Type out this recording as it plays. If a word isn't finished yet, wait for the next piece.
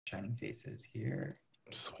shining faces here.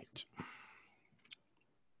 Sweet.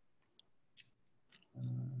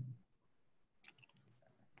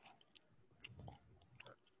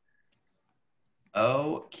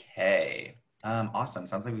 Okay. Awesome.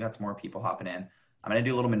 Sounds like we got some more people hopping in. I'm going to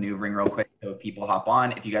do a little maneuvering real quick. So if people hop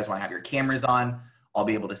on, if you guys want to have your cameras on, I'll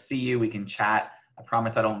be able to see you. We can chat. I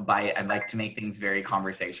promise I don't bite. I'd like to make things very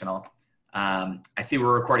conversational. I see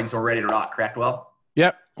we're recording, so we're ready to rock, correct, Will?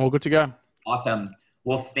 Yep. All good to go. Awesome.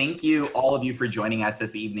 Well, thank you, all of you, for joining us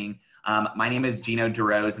this evening. My name is Gino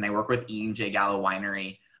DeRose, and I work with E&J Gallo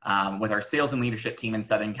Winery with our sales and leadership team in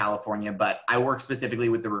Southern California, but I work specifically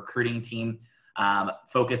with the recruiting team,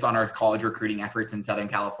 focus on our college recruiting efforts in Southern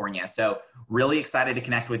California. So really excited to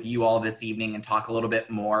connect with you all this evening and talk a little bit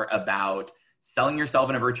more about selling yourself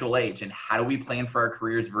in a virtual age and how do we plan for our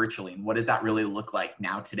careers virtually and what does that really look like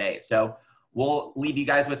now today. So we'll leave you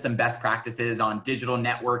guys with some best practices on digital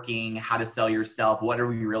networking, how to sell yourself, what are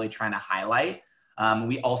we really trying to highlight.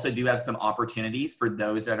 We also do have some opportunities for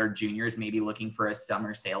those that are juniors, maybe looking for a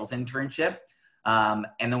summer sales internship. And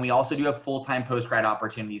then we also do have full-time post-grad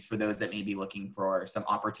opportunities for those that may be looking for some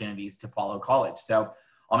opportunities to follow college. So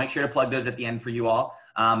I'll make sure to plug those at the end for you all,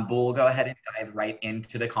 but we'll go ahead and dive right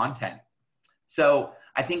into the content. So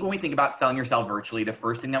I think when we think about selling yourself virtually, the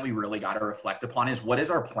first thing that we really got to reflect upon is what is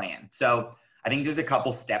our plan? So I think there's a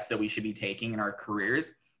couple steps that we should be taking in our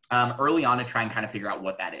careers early on to try and kind of figure out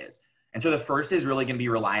what that is. And so the first is really going to be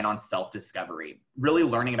relying on self-discovery, really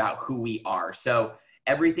learning about who we are. So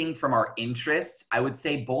everything from our interests, I would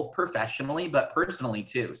say both professionally, but personally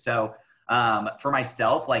too. So for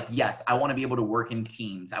myself, like, yes, I want to be able to work in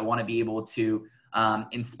teams. I want to be able to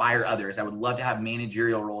inspire others. I would love to have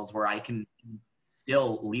managerial roles where I can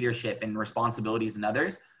instill leadership and responsibilities in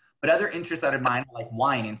others. But other interests that are mine are like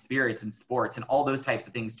wine and spirits and sports and all those types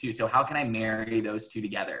of things too. So how can I marry those two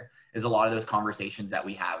together is a lot of those conversations that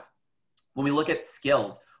we have. When we look at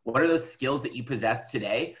skills, what are those skills that you possess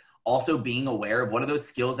today? Also being aware of what are those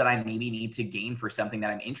skills that I maybe need to gain for something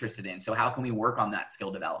that I'm interested in. So how can we work on that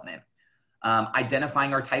skill development?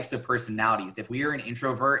 Identifying our types of personalities. If we are an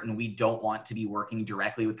introvert and we don't want to be working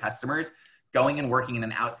directly with customers, going and working in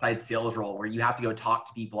an outside sales role where you have to go talk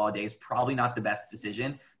to people all day is probably not the best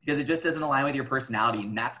decision because it just doesn't align with your personality,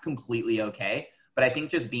 and that's completely okay. But I think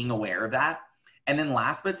just being aware of that. And then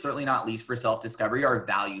last but certainly not least for self-discovery, our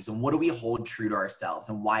values and what do we hold true to ourselves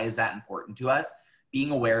and why is that important to us?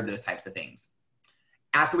 Being aware of those types of things.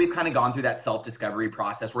 After we've kind of gone through that self-discovery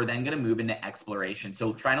process, we're then going to move into exploration.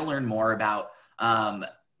 So trying to learn more about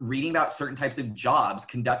reading about certain types of jobs,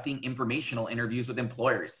 conducting informational interviews with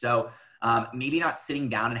employers. So maybe not sitting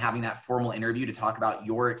down and having that formal interview to talk about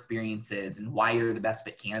your experiences and why you're the best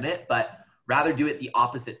fit candidate, but rather do it the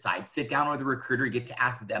opposite side. Sit down with a recruiter, get to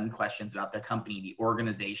ask them questions about the company, the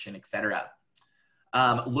organization, et cetera.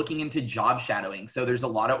 Looking into job shadowing. So there's a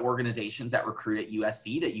lot of organizations that recruit at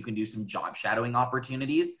USC that you can do some job shadowing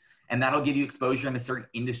opportunities, and that'll give you exposure into certain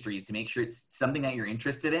industries to make sure it's something that you're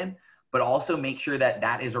interested in, but also make sure that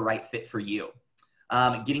that is a right fit for you.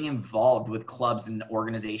 Getting involved with clubs and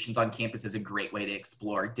organizations on campus is a great way to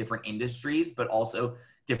explore different industries, but also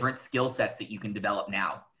different skill sets that you can develop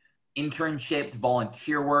now. Internships,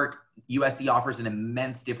 volunteer work. USC offers an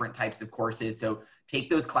immense different types of courses. So take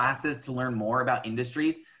those classes to learn more about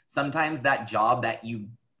industries. Sometimes that job that you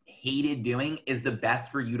hated doing is the best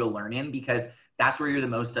for you to learn in because that's where you're the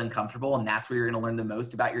most uncomfortable and that's where you're going to learn the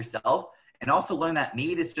most about yourself and also learn that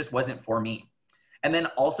maybe this just wasn't for me. And then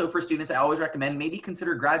also for students, I always recommend maybe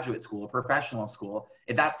consider graduate school or professional school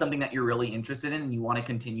if that's something that you're really interested in and you want to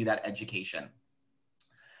continue that education.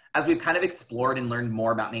 As we've kind of explored and learned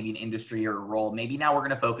more about maybe an industry or a role, maybe now we're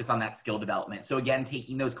going to focus on that skill development. So again,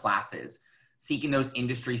 taking those classes, seeking those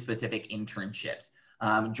industry-specific internships,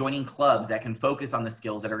 joining clubs that can focus on the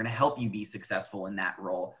skills that are going to help you be successful in that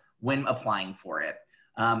role when applying for it,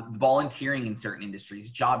 volunteering in certain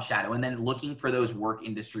industries, job shadow, and then looking for those work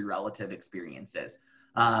industry relative experiences.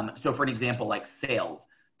 So for an example, like sales.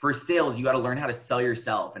 For sales, you got to learn how to sell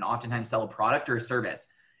yourself and oftentimes sell a product or a service.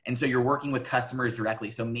 And so you're working with customers directly.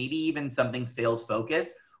 So maybe even something sales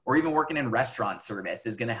focused or even working in restaurant service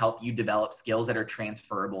is going to help you develop skills that are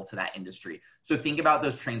transferable to that industry. So think about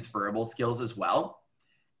those transferable skills as well.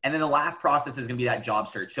 And then the last process is going to be that job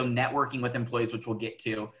search. So networking with employees, which we'll get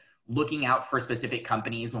to, looking out for specific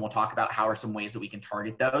companies, and we'll talk about how are some ways that we can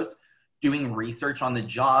target those, doing research on the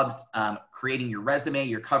jobs, creating your resume,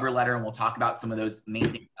 your cover letter, and we'll talk about some of those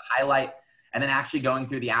main things to highlight, and then actually going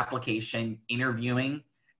through the application, interviewing,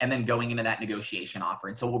 and then going into that negotiation offer.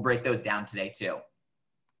 And so we'll break those down today too.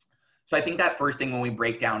 So I think that first thing when we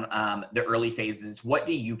break down the early phases, what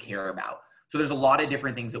do you care about? So there's a lot of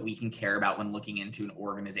different things that we can care about when looking into an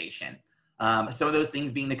organization. Some of those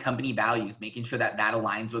things being the company values, making sure that that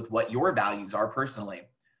aligns with what your values are personally.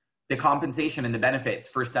 The compensation and the benefits.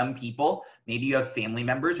 For some people, maybe you have family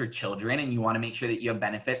members or children and you want to make sure that you have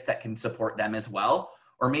benefits that can support them as well.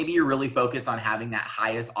 Or maybe you're really focused on having that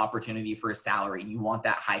highest opportunity for a salary and you want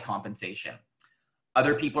that high compensation.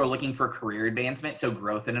 Other people are looking for career advancement, so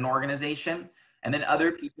growth in an organization. And then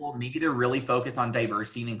other people, maybe they're really focused on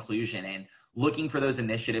diversity and inclusion and looking for those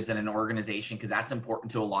initiatives in an organization because that's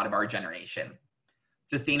important to a lot of our generation.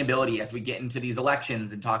 Sustainability, as we get into these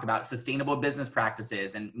elections and talk about sustainable business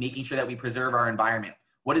practices and making sure that we preserve our environment.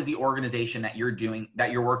 What is the organization that you're doing,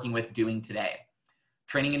 that you're working with doing today?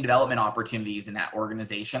 Training and development opportunities in that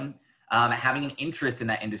organization, having an interest in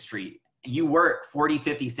that industry. You work 40,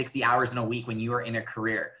 50, 60 hours in a week when you are in a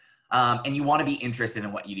career and you want to be interested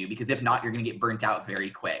in what you do because if not, you're going to get burnt out very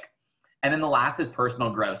quick. And then the last is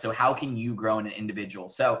personal growth. So how can you grow in an individual?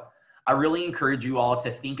 So I really encourage you all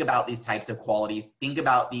to think about these types of qualities, think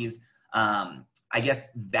about these,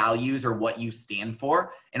 values or what you stand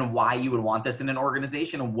for and why you would want this in an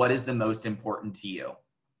organization and what is the most important to you.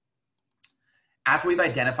 After we've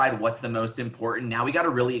identified what's the most important, now we got to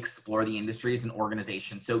really explore the industries and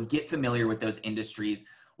organizations. So get familiar with those industries,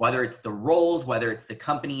 whether it's the roles, whether it's the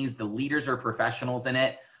companies, the leaders or professionals in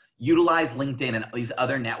it. Utilize LinkedIn and these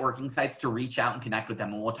other networking sites to reach out and connect with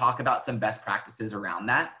them. And we'll talk about some best practices around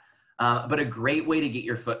that. But a great way to get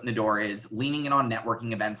your foot in the door is leaning in on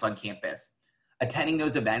networking events on campus, attending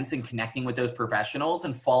those events and connecting with those professionals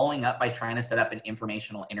and following up by trying to set up an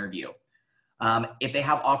informational interview. If they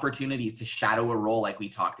have opportunities to shadow a role like we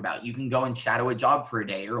talked about, you can go and shadow a job for a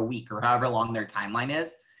day or a week or however long their timeline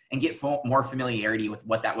is and get more familiarity with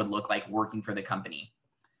what that would look like working for the company.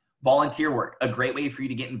 Volunteer work, a great way for you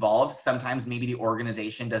to get involved. Sometimes maybe the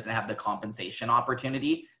organization doesn't have the compensation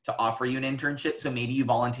opportunity to offer you an internship. So maybe you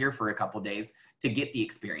volunteer for a couple of days to get the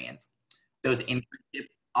experience. Those internship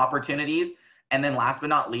opportunities. And then last but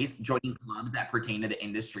not least, joining clubs that pertain to the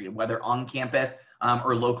industry, whether on campus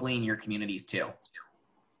or locally in your communities too.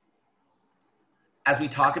 As we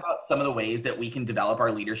talk about some of the ways that we can develop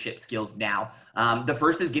our leadership skills now, the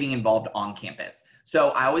first is getting involved on campus. So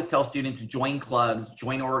I always tell students, join clubs,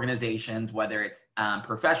 join organizations, whether it's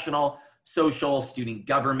professional, social, student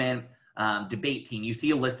government, debate team. You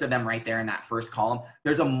see a list of them right there in that first column.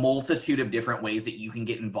 There's a multitude of different ways that you can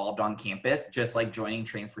get involved on campus, just like joining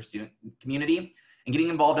transfer student community and getting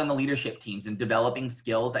involved in the leadership teams and developing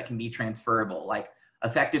skills that can be transferable, like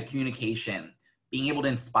effective communication, being able to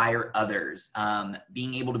inspire others,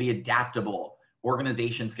 being able to be adaptable,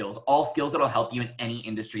 organization skills, all skills that will help you in any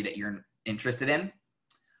industry that you're interested in.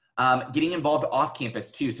 Getting involved off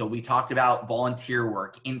campus too. So we talked about volunteer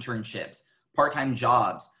work, internships, part-time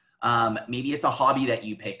jobs. Maybe it's a hobby that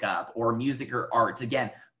you pick up or music or arts.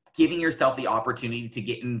 Again, giving yourself the opportunity to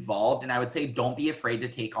get involved. And I would say, don't be afraid to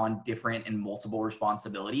take on different and multiple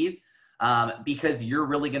responsibilities because you're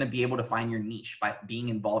really going to be able to find your niche by being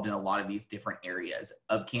involved in a lot of these different areas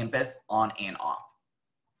of campus on and off.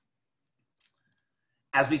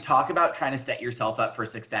 As we talk about trying to set yourself up for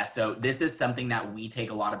success, so this is something that we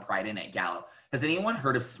take a lot of pride in at Gallo. Has anyone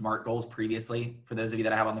heard of SMART goals previously, for those of you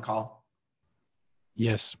that I have on the call?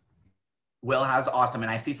 Yes. Will has, awesome.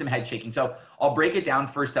 And I see some head shaking. So I'll break it down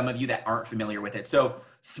for some of you that aren't familiar with it. So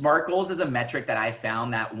SMART goals is a metric that I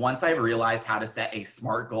found that once I realized how to set a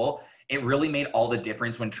SMART goal, it really made all the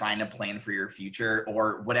difference when trying to plan for your future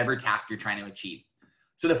or whatever task you're trying to achieve.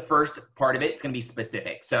 So the first part of it is going to be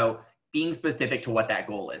specific. So being specific to what that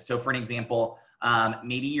goal is. So for an example,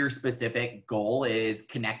 maybe your specific goal is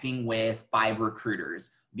connecting with 5 recruiters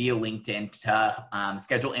via LinkedIn to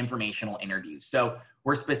schedule informational interviews. So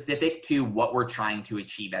we're specific to what we're trying to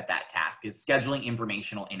achieve at that task is scheduling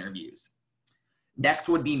informational interviews. Next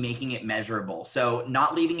would be making it measurable. So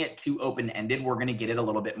not leaving it too open-ended, we're going to get it a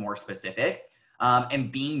little bit more specific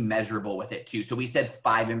and being measurable with it too. So we said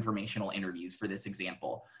 5 informational interviews for this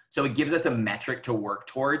example. So it gives us a metric to work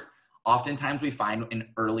towards. Oftentimes we find in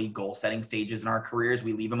early goal setting stages in our careers,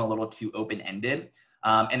 we leave them a little too open-ended.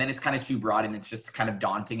 And then it's kind of too broad and it's just kind of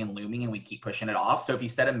daunting and looming and we keep pushing it off. So if you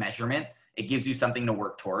set a measurement, it gives you something to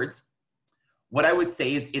work towards. What I would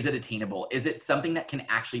say is it attainable? Is it something that can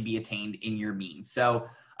actually be attained in your means? So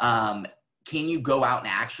can you go out and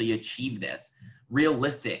actually achieve this?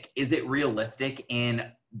 Realistic, is it realistic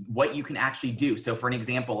in what you can actually do? So for an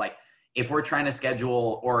example, like if we're trying to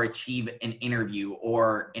schedule or achieve an interview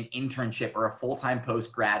or an internship or a full-time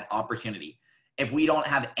post-grad opportunity, if we don't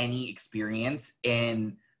have any experience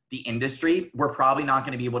in the industry, we're probably not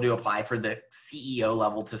going to be able to apply for the CEO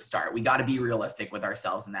level to start. We got to be realistic with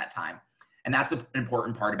ourselves in that time. And that's an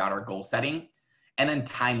important part about our goal setting. And then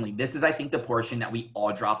timely. This is, I think, the portion that we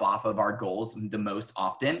all drop off of our goals the most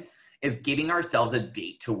often, is giving ourselves a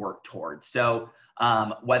date to work towards. So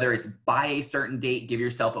whether it's by a certain date, give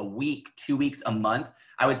yourself a week, 2 weeks, a month.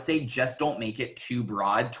 I would say just don't make it too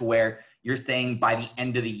broad to where you're saying by the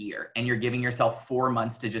end of the year and you're giving yourself 4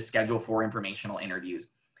 months to just schedule 4 informational interviews.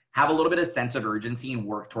 Have a little bit of sense of urgency and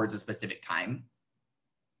work towards a specific time.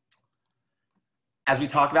 As we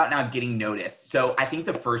talk about now getting noticed. So I think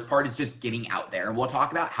the first part is just getting out there. And we'll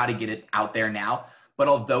talk about how to get it out there now. But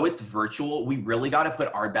although it's virtual, we really got to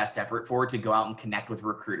put our best effort forward to go out and connect with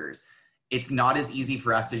recruiters. It's not as easy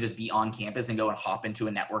for us to just be on campus and go and hop into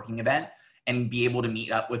a networking event and be able to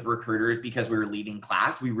meet up with recruiters because we were leaving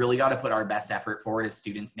class. We really got to put our best effort forward as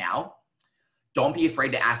students now. Don't be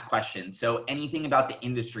afraid to ask questions. So anything about the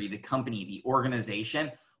industry, the company, the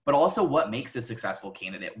organization, but also what makes a successful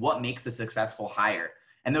candidate, what makes a successful hire.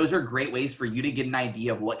 And those are great ways for you to get an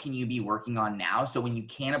idea of what can you be working on now. So when you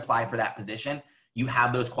can apply for that position, you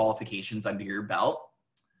have those qualifications under your belt.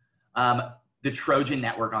 The Trojan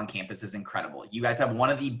network on campus is incredible. You guys have one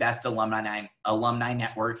of the best alumni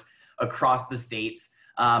networks across the states.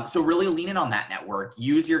 So really lean in on that network.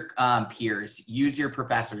 Use your peers, use your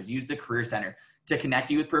professors, use the Career Center to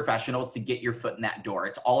connect you with professionals to get your foot in that door.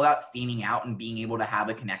 It's all about standing out and being able to have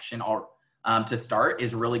a connection or to start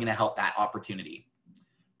is really going to help that opportunity.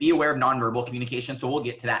 Be aware of nonverbal communication. So we'll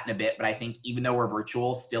get to that in a bit, but I think even though we're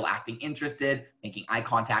virtual, still acting interested, making eye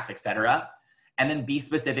contact, etc. And then be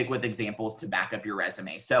specific with examples to back up your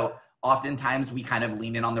resume. So oftentimes we kind of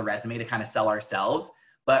lean in on the resume to kind of sell ourselves,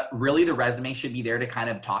 but really the resume should be there to kind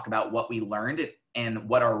of talk about what we learned and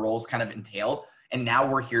what our roles kind of entailed. And now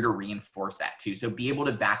we're here to reinforce that too. So be able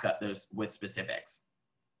to back up those with specifics.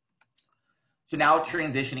 So now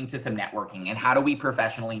transitioning to some networking and how do we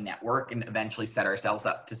professionally network and eventually set ourselves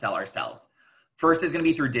up to sell ourselves? First is going to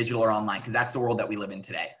be through digital or online because that's the world that we live in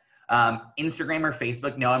today. Instagram or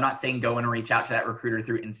Facebook, no, I'm not saying go in and reach out to that recruiter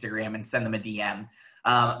through Instagram and send them a DM.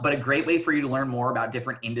 But a great way for you to learn more about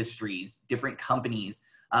different industries, different companies,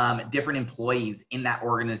 different employees in that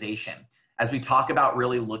organization. As we talk about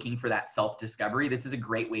really looking for that self-discovery, this is a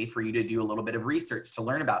great way for you to do a little bit of research to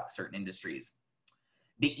learn about certain industries.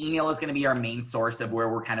 The email is going to be our main source of where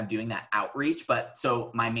we're kind of doing that outreach. But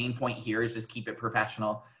so my main point here is just keep it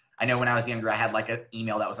professional. I know when I was younger, I had like an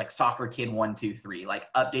email that was like soccerkid123,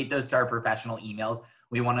 like update those to our professional emails.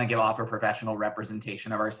 We want to give off a professional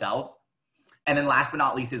representation of ourselves. And then last but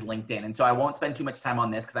not least is LinkedIn. And so I won't spend too much time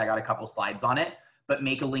on this because I got a couple slides on it, but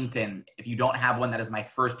make a LinkedIn. If you don't have one, that is my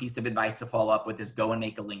first piece of advice to follow up with is go and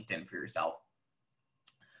make a LinkedIn for yourself.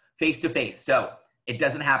 Face-to-face. So it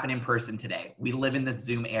doesn't happen in person today. We live in this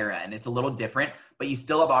Zoom era and it's a little different, but you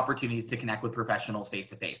still have opportunities to connect with professionals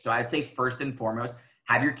face-to-face. So I'd say first and foremost,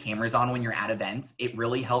 have your cameras on when you're at events. It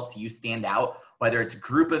really helps you stand out, whether it's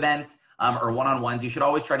group events or one-on-ones. You should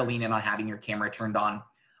always try to lean in on having your camera turned on.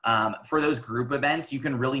 For those group events, you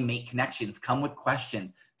can really make connections, come with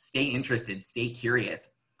questions, stay interested, stay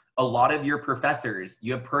curious. A lot of your professors,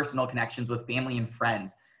 you have personal connections with family and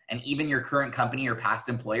friends, and even your current company or past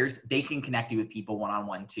employers, they can connect you with people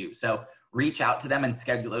one-on-one too. So reach out to them and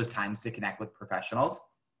schedule those times to connect with professionals.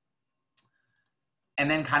 And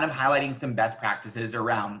then kind of highlighting some best practices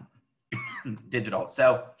around digital.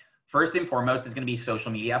 So first and foremost is going to be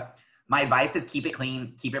social media. My advice is keep it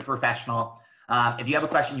clean, keep it professional. If you have a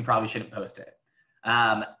question, you probably shouldn't post it.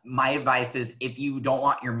 My advice is if you don't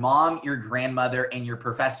want your mom, your grandmother, and your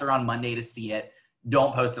professor on Monday to see it,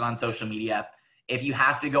 don't post it on social media. If you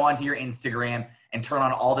have to go onto your Instagram and turn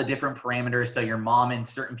on all the different parameters so your mom and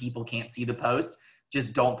certain people can't see the post,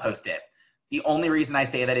 just don't post it. The only reason I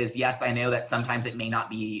say that is, yes, I know that sometimes it may not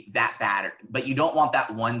be that bad, but you don't want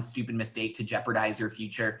that one stupid mistake to jeopardize your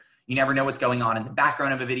future. You never know what's going on in the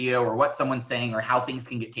background of a video or what someone's saying or how things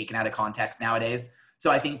can get taken out of context nowadays.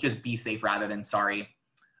 So I think just be safe rather than sorry.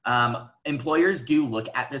 Employers do look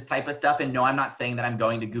at this type of stuff. And no, I'm not saying that I'm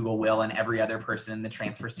going to Google Will and every other person in the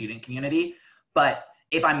transfer student community. But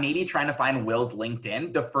if I'm maybe trying to find Will's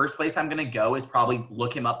LinkedIn, the first place I'm going to go is probably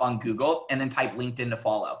look him up on Google and then type LinkedIn to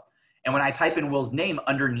follow. And when I type in Will's name,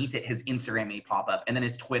 underneath it, his Instagram may pop up and then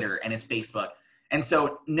his Twitter and his Facebook. And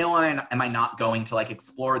so no, am I not going to like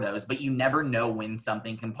explore those, but you never know when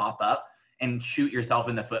something can pop up and shoot yourself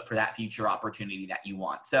in the foot for that future opportunity that you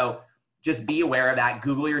want. So just be aware of that.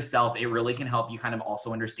 Google yourself. It really can help you kind of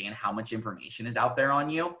also understand how much information is out there on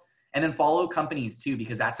you. And then follow companies too,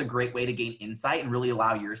 because that's a great way to gain insight and really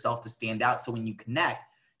allow yourself to stand out. So when you connect,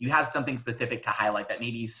 you have something specific to highlight that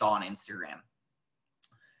maybe you saw on Instagram.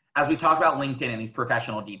 As we talk about LinkedIn and these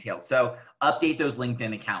professional details, so update those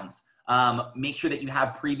LinkedIn accounts. Make sure that you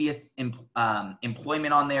have previous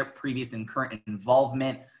employment on there, previous and current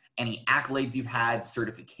involvement, any accolades you've had,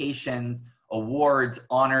 certifications, awards,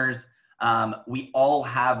 honors. We all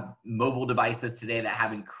have mobile devices today that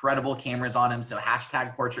have incredible cameras on them. So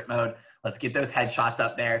hashtag portrait mode. Let's get those headshots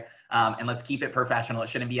up there, and let's keep it professional. It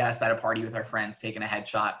shouldn't be us at a party with our friends taking a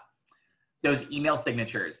headshot. Those email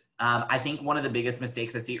signatures. I think one of the biggest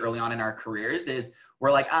mistakes I see early on in our careers is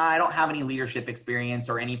we're like, I don't have any leadership experience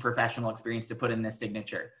or any professional experience to put in this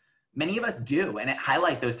signature. Many of us do, and it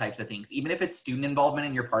highlight those types of things. Even if it's student involvement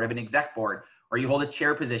and you're part of an exec board, or you hold a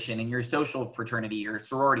chair position in your social fraternity or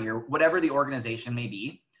sorority or whatever the organization may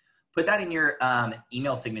be, put that in your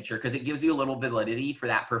email signature because it gives you a little validity for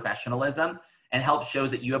that professionalism and helps shows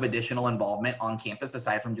that you have additional involvement on campus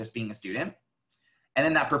aside from just being a student. And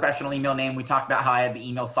then that professional email name, we talked about how I had the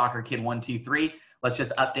email soccer kid 123. Let's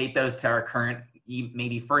just update those to our current,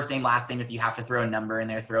 maybe first name, last name. If you have to throw a number in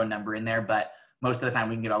there, throw a number in there. But most of the time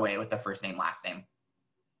we can get away with the first name, last name.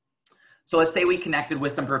 So let's say we connected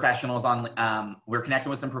with some professionals on, we're connected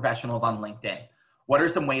with some professionals on LinkedIn. What are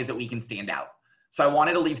some ways that we can stand out? So I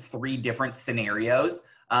wanted to leave 3 different scenarios.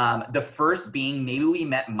 The first being maybe we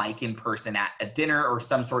met Mike in person at a dinner or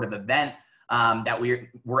some sort of event that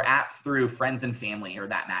we're at through friends and family or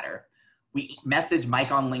that matter. We message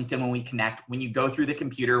Mike on LinkedIn when we connect. When you go through the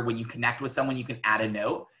computer, when you connect with someone, you can add a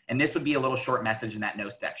note. And this would be a little short message in that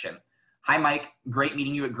note section. Hi, Mike. Great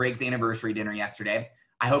meeting you at Greg's anniversary dinner yesterday.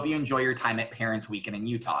 I hope you enjoy your time at Parents Weekend in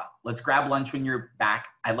Utah. Let's grab lunch when you're back.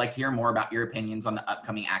 I'd like to hear more about your opinions on the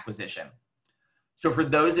upcoming acquisition. So for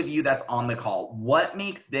those of you that's on the call, what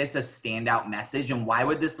makes this a standout message and why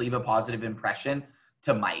would this leave a positive impression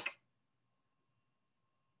to Mike?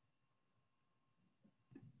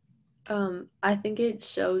 I think it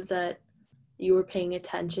shows that you were paying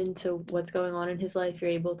attention to what's going on in his life.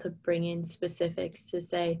 You're able to bring in specifics to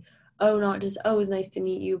say, oh, not just, oh, it was nice to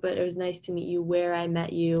meet you, but it was nice to meet you where I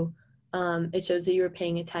met you. It shows that you were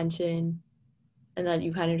paying attention and that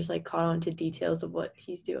you kind of just like caught on to details of what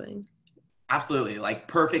he's doing. Absolutely. Like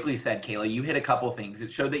perfectly said, Kayla. You hit a couple things.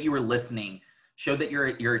 It showed that you were listening, showed that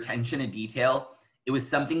your attention to detail. It was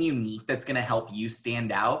something unique that's going to help you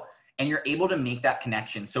stand out. And you're able to make that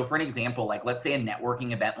connection. So for an example, like let's say a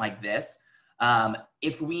networking event like this,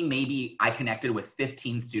 if I connected with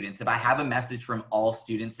 15 students, if I have a message from all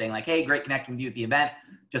students saying like, hey, great connecting with you at the event,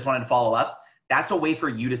 just wanted to follow up. That's a way for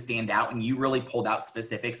you to stand out and you really pulled out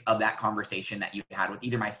specifics of that conversation that you had with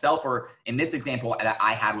either myself or in this example that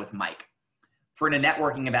I had with Mike. For a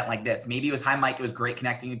networking event like this, maybe it was, hi, Mike, it was great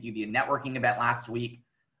connecting with you at the networking event last week.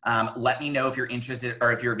 Let me know if you're interested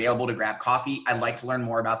or if you're available to grab coffee. I'd like to learn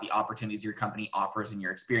more about the opportunities your company offers and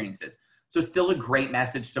your experiences. So still a great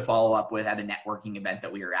message to follow up with at a networking event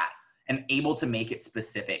that we were at and able to make it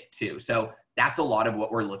specific too. So that's a lot of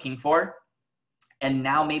what we're looking for. And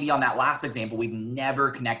now maybe on that last example, we've never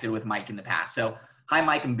connected with Mike in the past. So hi,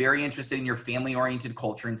 Mike, I'm very interested in your family-oriented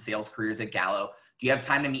culture and sales careers at Gallo. Do you have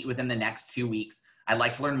time to meet within the next 2 weeks? I'd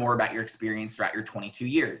like to learn more about your experience throughout your 22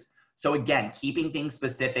 years. So again, keeping things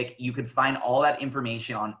specific, you could find all that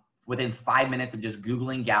information on within 5 minutes of just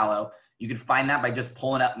Googling Gallo. You could find that by just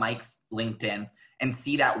pulling up Mike's LinkedIn and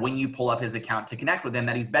see that when you pull up his account to connect with him,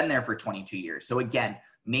 that he's been there for 22 years. So again,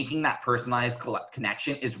 making that personalized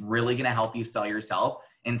connection is really going to help you sell yourself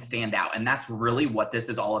and stand out. And that's really what this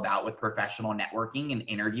is all about with professional networking and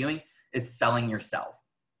interviewing is selling yourself.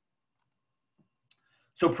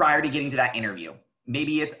 So prior to getting to that interview,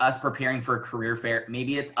 maybe it's us preparing for a career fair.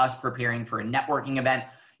 Maybe it's us preparing for a networking event.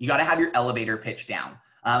 You got to have your elevator pitch down.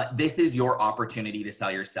 This is your opportunity to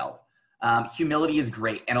sell yourself. Humility is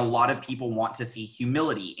great. And a lot of people want to see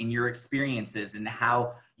humility in your experiences and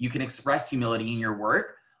how you can express humility in your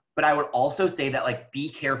work. But I would also say that like, be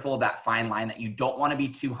careful of that fine line that you don't want to be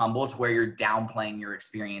too humble to where you're downplaying your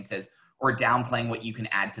experiences or downplaying what you can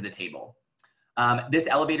add to the table. This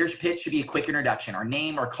elevator pitch should be a quick introduction, our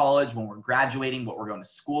name, our college, when we're graduating, what we're going to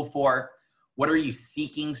school for, what are you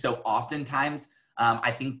seeking? So oftentimes,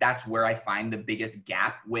 I think that's where I find the biggest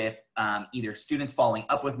gap with either students following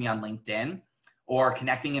up with me on LinkedIn or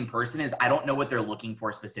connecting in person is I don't know what they're looking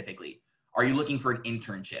for specifically. Are you looking for an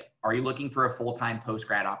internship? Are you looking for a full-time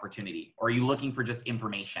post-grad opportunity? Or are you looking for just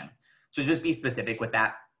information? So just be specific with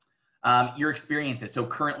that. Your experiences, so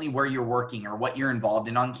currently where you're working or what you're involved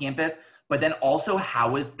in on campus, but then also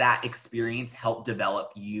how has that experience helped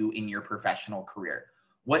develop you in your professional career?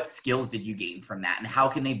 What skills did you gain from that and how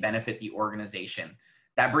can they benefit the organization?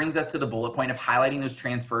 That brings us to the bullet point of highlighting those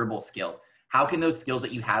transferable skills. How can those skills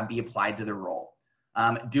that you have be applied to the role?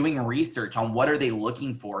 Doing research on what are they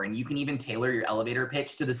looking for, and you can even tailor your elevator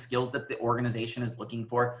pitch to the skills that the organization is looking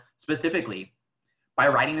for specifically. By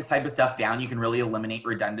writing this type of stuff down, you can really eliminate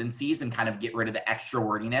redundancies and kind of get rid of the extra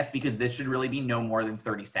wordiness, because this should really be no more than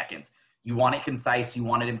 30 seconds. You want it concise, you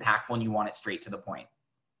want it impactful, and you want it straight to the point.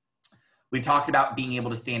 We've talked about being able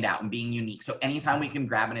to stand out and being unique. So anytime we can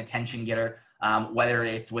grab an attention getter, whether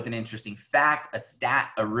it's with an interesting fact, a stat,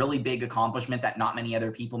 a really big accomplishment that not many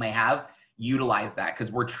other people may have, utilize that,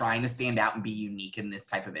 because we're trying to stand out and be unique in this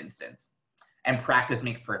type of instance. And practice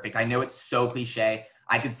makes perfect. I know it's so cliche.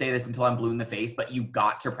 I could say this until I'm blue in the face, but you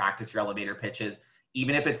got to practice your elevator pitches.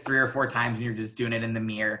 Even if it's 3 or 4 times and you're just doing it in the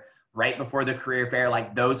mirror right before the career fair,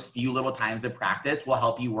 like those few little times of practice will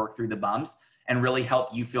help you work through the bumps and really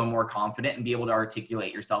help you feel more confident and be able to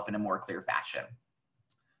articulate yourself in a more clear fashion.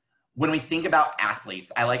 When we think about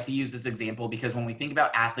athletes, I like to use this example because when we think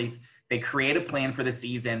about athletes, they create a plan for the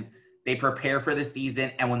season, they prepare for the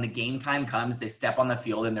season, and when the game time comes, they step on the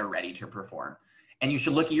field and they're ready to perform. And you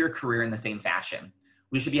should look at your career in the same fashion.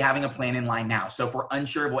 We should be having a plan in line now. So if we're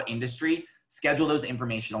unsure of what industry, schedule those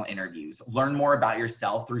informational interviews. Learn more about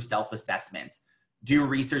yourself through self-assessments. Do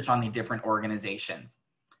research on the different organizations.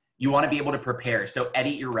 You want to be able to prepare, so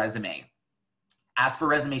edit your resume. Ask for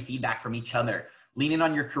resume feedback from each other. Lean in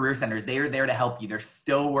on your career centers. They are there to help you. They're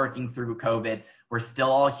still working through COVID. We're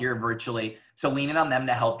still all here virtually. So lean in on them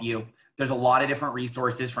to help you. There's a lot of different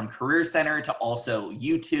resources from Career Center to also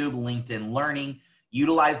YouTube, LinkedIn Learning.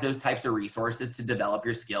 Utilize those types of resources to develop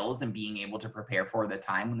your skills and being able to prepare for the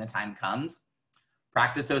time when the time comes.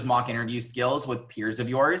 Practice those mock interview skills with peers of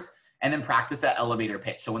yours, and then practice that elevator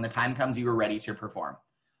pitch. So when the time comes, you are ready to perform.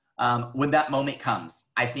 When that moment comes,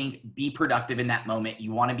 I think be productive in that moment.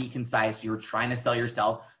 You want to be concise. You're trying to sell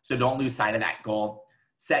yourself, so don't lose sight of that goal.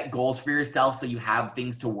 Set goals for yourself so you have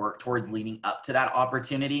things to work towards leading up to that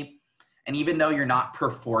opportunity. And even though you're not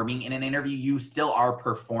performing in an interview, you still are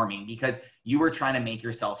performing because you are trying to make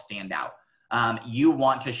yourself stand out. You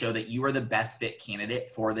want to show that you are the best fit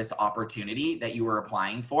candidate for this opportunity that you are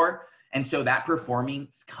applying for. And so that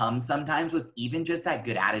performance comes sometimes with even just that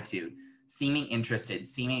good attitude, seeming interested,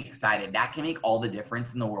 seeming excited. That can make all the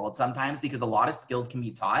difference in the world sometimes, because a lot of skills can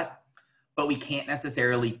be taught, but we can't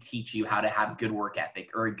necessarily teach you how to have good work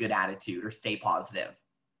ethic or a good attitude or stay positive.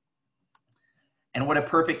 And what a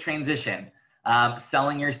perfect transition.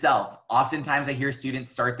 Selling yourself. Oftentimes I hear students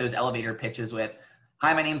start those elevator pitches with,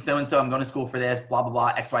 hi, my name's so-and-so, I'm going to school for this, blah, blah,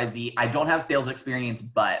 blah, XYZ. I don't have sales experience,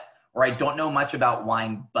 but, or I don't know much about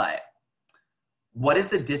wine, but. What is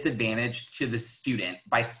the disadvantage to the student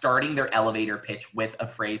by starting their elevator pitch with a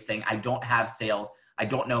phrase saying, I don't have sales, I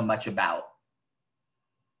don't know much about?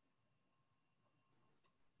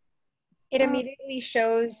 It immediately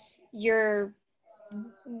shows your,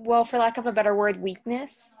 well, for lack of a better word,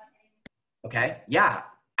 weakness. Okay, yeah,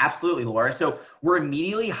 absolutely, Laura. So we're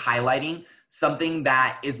immediately highlighting something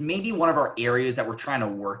that is maybe one of our areas that we're trying to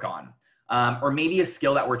work on, or maybe a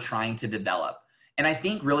skill that we're trying to develop. And I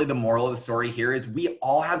think really the moral of the story here is we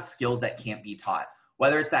all have skills that can't be taught,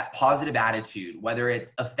 whether it's that positive attitude, whether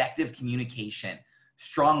it's effective communication,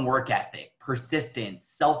 strong work ethic, persistence,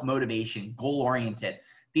 self-motivation, goal-oriented.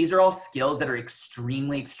 These are all skills that are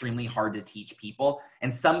extremely, extremely hard to teach people,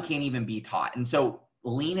 and some can't even be taught. And so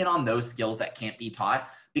lean in on those skills that can't be taught,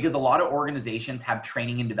 because a lot of organizations have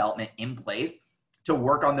training and development in place to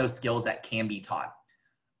work on those skills that can be taught.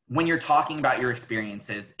 When you're talking about your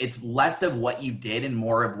experiences, it's less of what you did and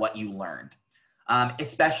more of what you learned,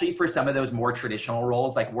 especially for some of those more traditional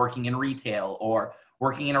roles like working in retail or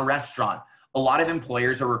working in a restaurant. A lot of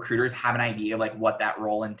employers or recruiters have an idea of like what that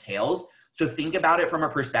role entails. So think about it from a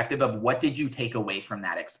perspective of what did you take away from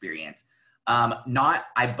that experience? Not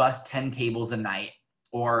I bust 10 tables a night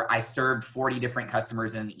or I served 40 different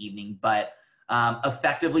customers in an evening, but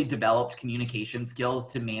effectively developed communication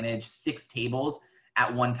skills to manage 6 tables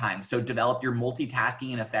at one time. So develop your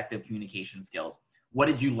multitasking and effective communication skills. What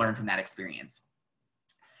did you learn from that experience?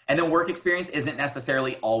 And then work experience isn't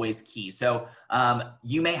necessarily always key. So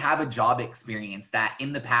you may have a job experience that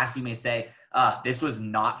in the past you may say, this was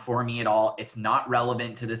not for me at all. It's not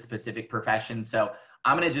relevant to this specific profession. So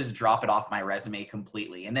I'm going to just drop it off my resume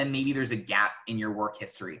completely. And then maybe there's a gap in your work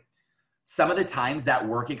history. Some of the times that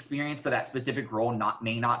work experience for that specific role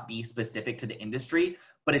may not be specific to the industry,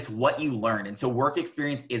 but it's what you learned. And so work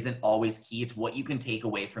experience isn't always key. It's what you can take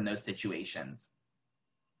away from those situations.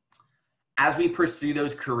 As we pursue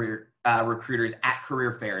those career recruiters at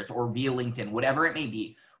career fairs or via LinkedIn, whatever it may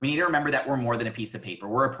be, we need to remember that we're more than a piece of paper.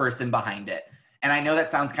 We're a person behind it. And I know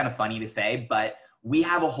that sounds kind of funny to say, but we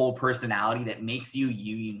have a whole personality that makes you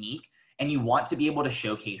unique, and you want to be able to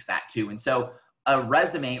showcase that too. And so a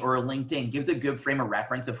resume or a LinkedIn gives a good frame of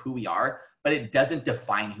reference of who we are, but it doesn't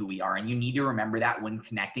define who we are. And you need to remember that when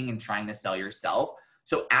connecting and trying to sell yourself.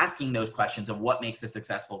 So asking those questions of what makes a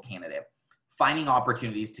successful candidate, finding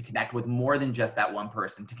opportunities to connect with more than just that one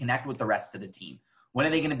person, to connect with the rest of the team. When are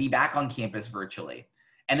they going to be back on campus virtually?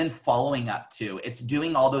 And then following up too. It's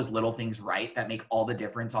doing all those little things right that make all the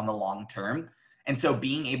difference on the long term. And so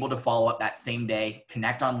being able to follow up that same day,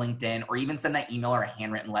 connect on LinkedIn, or even send that email or a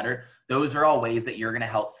handwritten letter, those are all ways that you're going to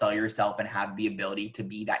help sell yourself and have the ability to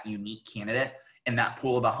be that unique candidate in that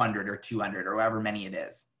pool of 100 or 200 or however many it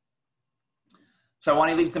is. So I want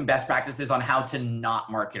to leave some best practices on how to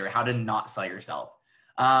not market or how to not sell yourself.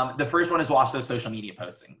 The first one is watch those social media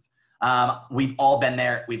postings. We've all been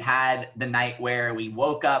there. We've had the night where we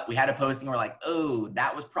woke up, we had a posting, we're like, oh,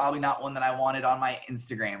 that was probably not one that I wanted on my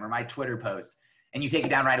Instagram or my Twitter post. And you take it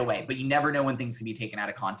down right away, but you never know when things can be taken out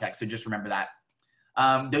of context. So just remember that.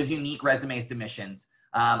 Those unique resume submissions.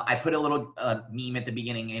 I put a little meme at the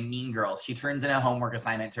beginning in Mean Girls. She turns in a homework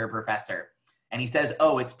assignment to her professor and he says,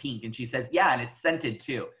 oh, it's pink. And she says, yeah, and it's scented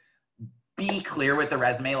too. Be clear with the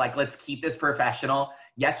resume. Like, let's keep this professional.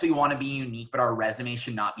 Yes, we want to be unique, but our resume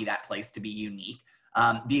should not be that place to be unique.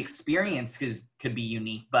 The experience could be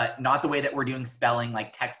unique, but not the way that we're doing spelling,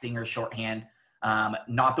 like texting or shorthand.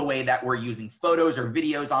 Not the way that we're using photos or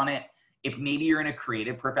videos on it. If maybe you're in a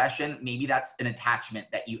creative profession, maybe that's an attachment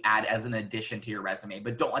that you add as an addition to your resume,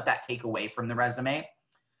 but don't let that take away from the resume.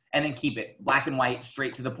 And then keep it black and white,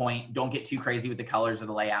 straight to the point. Don't get too crazy with the colors or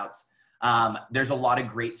the layouts. There's a lot of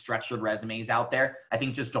great structured resumes out there. I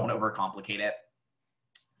think just don't overcomplicate it.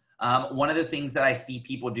 One of the things that I see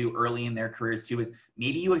people do early in their careers too is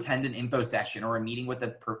maybe you attend an info session or a meeting with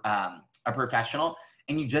a professional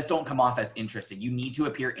and you just don't come off as interested. You need to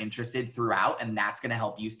appear interested throughout, and that's going to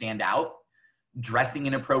help you stand out. Dressing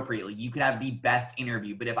inappropriately. You can have the best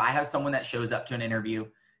interview, but if I have someone that shows up to an interview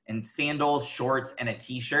in sandals, shorts, and a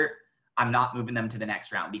t-shirt, I'm not moving them to the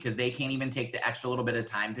next round because they can't even take the extra little bit of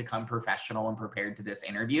time to come professional and prepared to this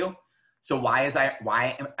interview. So why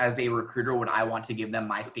as a recruiter would I want to give them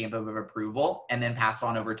my stamp of approval and then pass it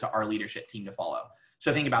on over to our leadership team to follow?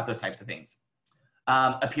 So think about those types of things.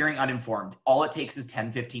 Appearing uninformed. All it takes is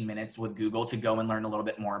 10, 15 minutes with Google to go and learn a little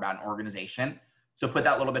bit more about an organization. So put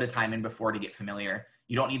that little bit of time in before to get familiar.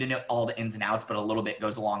 You don't need to know all the ins and outs, but a little bit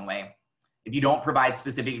goes a long way. If you don't provide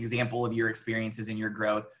specific example of your experiences and your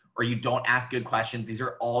growth, or you don't ask good questions, these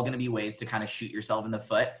are all going to be ways to kind of shoot yourself in the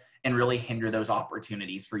foot and really hinder those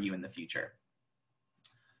opportunities for you in the future.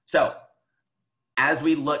 So as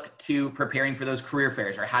we look to preparing for those career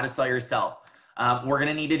fairs or how to sell yourself, we're going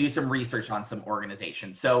to need to do some research on some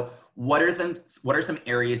organizations. So what are some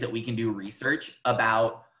areas that we can do research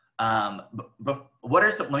about? Let me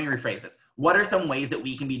rephrase this. What are some ways that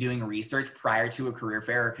we can be doing research prior to a career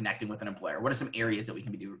fair or connecting with an employer? What are some areas that we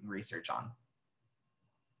can be doing research on?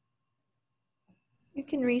 You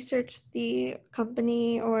can research the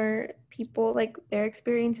company or people, like their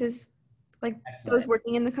experiences, like those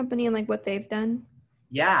working in the company and like what they've done.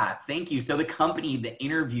 Yeah, thank you. So the company, the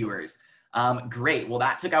interviewers, great. Well,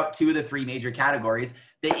 that took out 2 of the 3 major categories.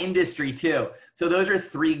 The industry too. So those are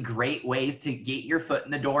 3 great ways to get your foot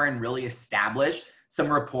in the door and really establish some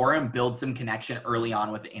rapport and build some connection early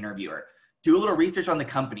on with the interviewer. Do a little research on the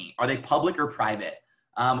company. Are they public or private?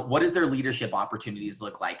 What does their leadership opportunities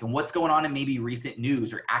look like? And what's going on in maybe recent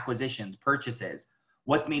news or acquisitions, purchases?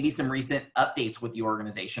 What's maybe some recent updates with the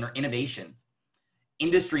organization or innovations?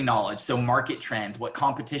 Industry knowledge, so market trends, what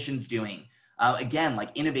competition's doing. Again,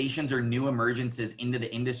 like innovations or new emergences into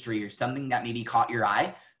the industry or something that maybe caught your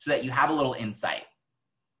eye so that you have a little insight.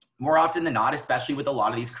 More often than not, especially with a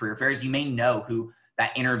lot of these career fairs, you may know who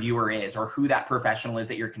that interviewer is or who that professional is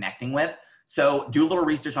that you're connecting with. So do a little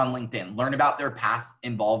research on LinkedIn, learn about their past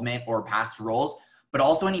involvement or past roles, but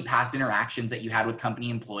also any past interactions that you had with company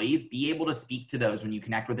employees. Be able to speak to those when you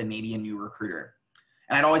connect with maybe a new recruiter.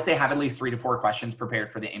 And I'd always say have at least 3 to 4 questions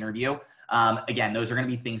prepared for the interview. Again, those are going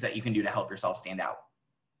to be things that you can do to help yourself stand out.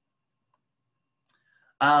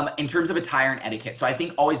 In terms of attire and etiquette, so I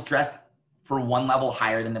think always dress for one level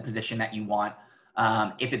higher than the position that you want.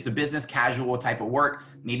 If it's a business casual type of work,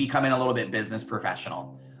 maybe come in a little bit business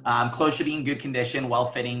professional. Clothes should be in good condition,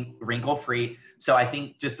 well-fitting, wrinkle-free. So I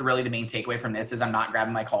think just really the main takeaway from this is I'm not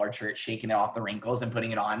grabbing my collared shirt, shaking it off the wrinkles and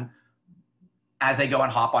putting it on as I go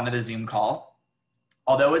and hop onto the Zoom call.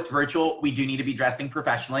 Although it's virtual, we do need to be dressing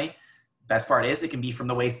professionally. Best part is it can be from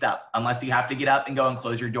the waist up. Unless you have to get up and go and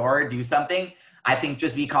close your door or do something, I think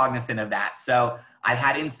just be cognizant of that. So I've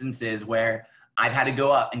had instances where I've had to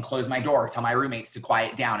go up and close my door, tell my roommates to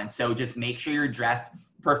quiet down. And so just make sure you're dressed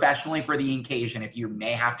professionally for the occasion if you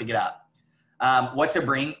may have to get up. What to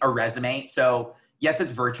bring, a resume. So yes,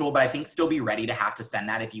 it's virtual, but I think still be ready to have to send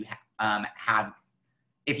that if you have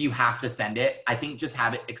if you have to send it, I think just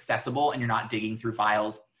have it accessible and you're not digging through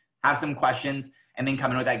files. Have some questions and then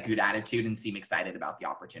come in with that good attitude and seem excited about the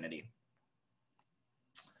opportunity.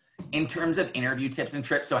 In terms of interview tips and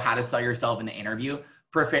tricks, so how to sell yourself in the interview,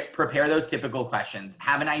 prepare those typical questions.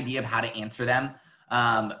 Have an idea of how to answer them.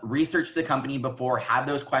 Research the company before, have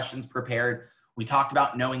those questions prepared. We talked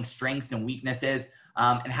about knowing strengths and weaknesses,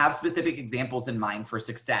 and have specific examples in mind for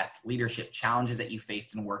success, leadership, challenges that you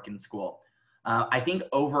faced in work and school. I think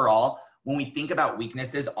overall, when we think about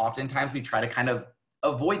weaknesses, oftentimes we try to kind of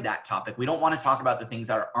avoid that topic. We don't want to talk about the things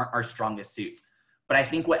that aren't our strongest suits. But I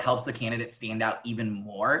think what helps a candidate stand out even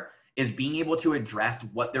more is being able to address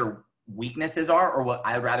what their weaknesses are, or what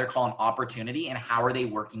I would rather call an opportunity, and how are they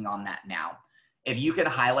working on that now. If you could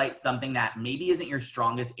highlight something that maybe isn't your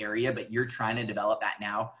strongest area, but you're trying to develop that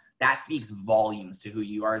now, that speaks volumes to who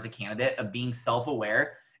you are as a candidate, of being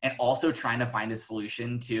self-aware and also trying to find a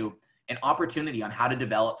solution to an opportunity on how to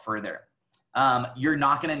develop further. You're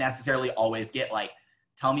not going to necessarily always get like,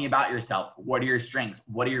 tell me about yourself. What are your strengths?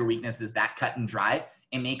 What are your weaknesses? That cut and dry.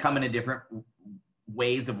 It may come in a different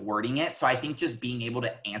ways of wording it. So I think just being able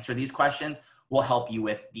to answer these questions will help you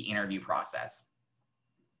with the interview process.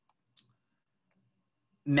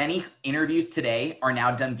 Many interviews today are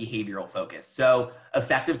now done behavioral focused. So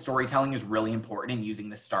effective storytelling is really important, and using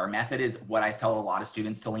the STAR method is what I tell a lot of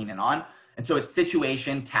students to lean in on. And so it's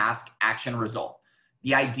situation, task, action, result.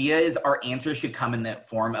 The idea is our answers should come in the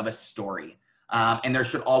form of a story. And there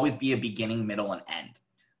should always be a beginning, middle, and end.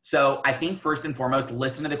 So I think first and foremost,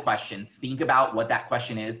 listen to the question, think about what that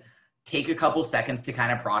question is, take a couple seconds to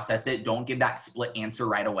kind of process it. Don't give that split answer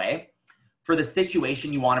right away. For the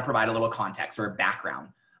situation, you want to provide a little context or a background.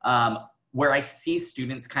 Where I see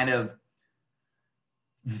students kind of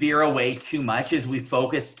veer away too much is we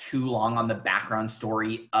focus too long on the background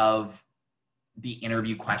story of the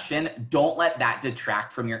interview question. Don't let that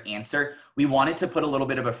detract from your answer. We wanted to put a little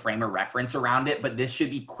bit of a frame of reference around it, but this should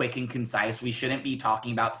be quick and concise. We shouldn't be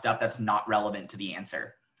talking about stuff that's not relevant to the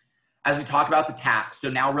answer. As we talk about the task, so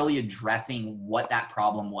now really addressing what that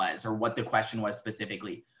problem was or what the question was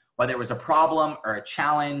specifically, whether it was a problem or a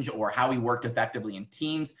challenge or how we worked effectively in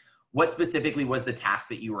teams, what specifically was the task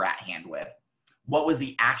that you were at hand with? What was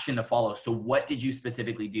the action to follow? So what did you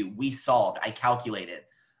specifically do? We solved, I calculated.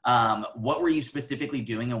 What were you specifically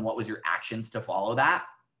doing and what was your actions to follow that?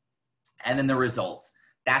 And then the results.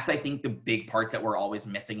 That's, I think, the big parts that we're always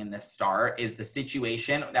missing in this STAR is the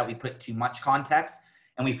situation that we put too much context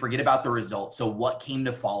and we forget about the results. So what came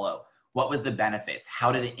to follow? What was the benefits?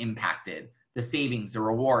 How did it impact it? The savings, the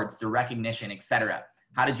rewards, the recognition, etc.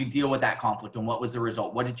 How did you deal with that conflict and what was the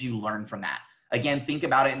result? What did you learn from that? Again, think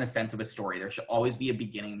about it in the sense of a story. There should always be a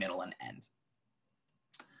beginning, middle, and end.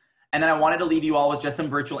 And then I wanted to leave you all with just some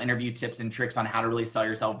virtual interview tips and tricks on how to really sell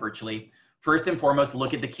yourself virtually. First and foremost,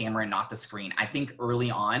 look at the camera and not the screen. I think early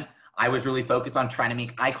on, I was really focused on trying to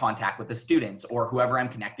make eye contact with the students or whoever I'm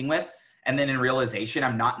connecting with. And then in realization,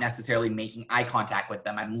 I'm not necessarily making eye contact with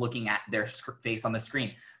them. I'm looking at their face on the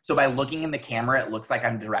screen. So by looking in the camera, it looks like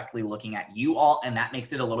I'm directly looking at you all, and that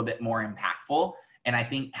makes it a little bit more impactful. And I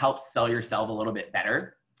think helps sell yourself a little bit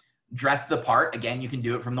better. Dress the part. Again, you can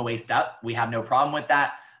do it from the waist up. We have no problem with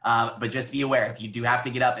that. But just be aware, if you do have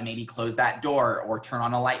to get up and maybe close that door or turn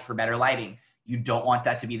on a light for better lighting, you don't want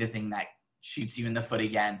that to be the thing that shoots you in the foot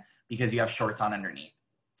again because you have shorts on underneath.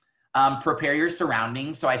 Prepare your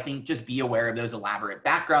surroundings. So I think just be aware of those elaborate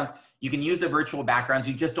backgrounds. You can use the virtual backgrounds.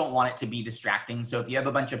 You just don't want it to be distracting. So if you have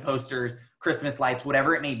a bunch of posters, Christmas lights,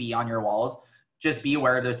 whatever it may be on your walls, just be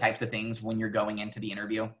aware of those types of things when you're going into the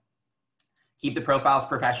interview. Keep the profiles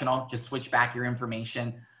professional. Just switch back your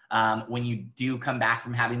information. When you do come back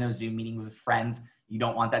from having those Zoom meetings with friends, you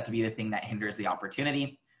don't want that to be the thing that hinders the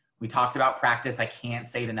opportunity. We talked about practice. I can't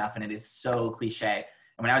say it enough, and it is so cliche.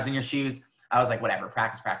 And when I was in your shoes, I was like, whatever,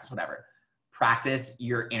 practice, whatever. Practice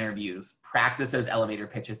your interviews. Practice those elevator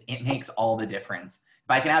pitches. It makes all the difference.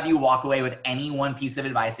 If I can have you walk away with any one piece of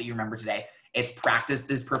advice that you remember today, it's practice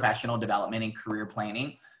this professional development and career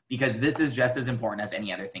planning, because this is just as important as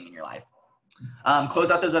any other thing in your life.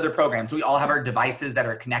 Close out those other programs. We all have our devices that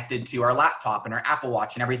are connected to our laptop and our Apple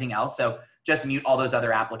Watch and everything else. So just mute all those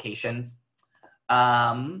other applications.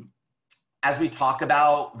 As we talk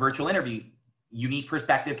about virtual interview, unique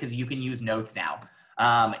perspective, because you can use notes now.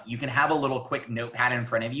 You can have a little quick notepad in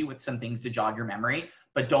front of you with some things to jog your memory,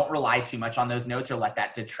 but don't rely too much on those notes or let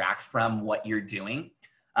that detract from what you're doing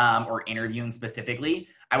or interviewing specifically.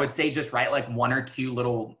 I would say just write like one or two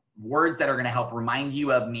little words that are going to help remind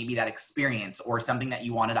you of maybe that experience or something that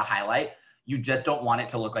you wanted to highlight. You just don't want it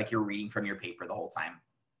to look like you're reading from your paper the whole time.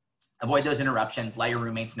 Avoid those interruptions. Let your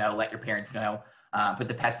roommates know, let your parents know. Put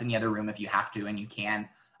the pets in the other room if you have to and you can.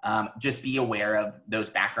 Just be aware of those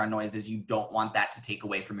background noises. You don't want that to take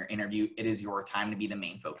away from your interview. It is your time to be the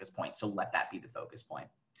main focus point. So let that be the focus point.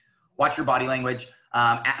 Watch your body language.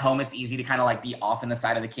 At home, it's easy to kind of like be off in the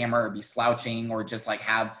side of the camera or be slouching or just like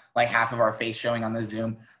have like half of our face showing on the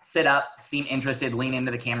Zoom. Sit up, seem interested, lean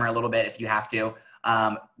into the camera a little bit if you have to.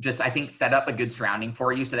 Just, I think, set up a good surrounding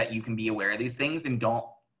for you so that you can be aware of these things and don't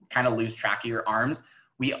kind of lose track of your arms.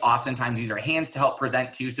 We oftentimes use our hands to help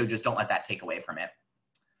present too, so just don't let that take away from it.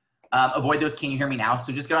 Avoid those "can you hear me now?"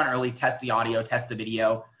 So just get on early, test the audio, test the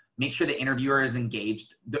video, make sure the interviewer is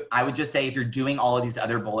engaged. I would just say if you're doing all of these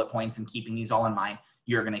other bullet points and keeping these all in mind,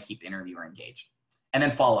 you're going to keep the interviewer engaged. And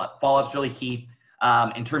then follow up. Follow up's really key.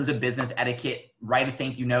 In terms of business etiquette, write a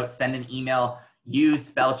thank you note, send an email, use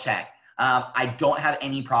spell check. I don't have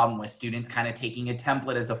any problem with students kind of taking a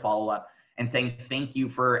template as a follow-up and saying thank you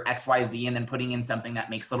for XYZ and then putting in something that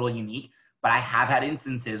makes it a little unique. But I have had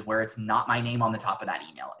instances where it's not my name on the top of that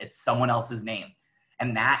email. It's someone else's name.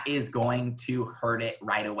 And that is going to hurt it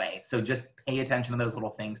right away. So just pay attention to those little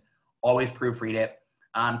things. Always proofread it.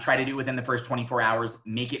 Try to do it within the first 24 hours.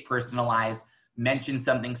 Make it personalized. Mention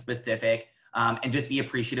something specific. And just be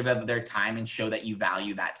appreciative of their time and show that you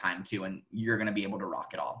value that time too. And you're going to be able to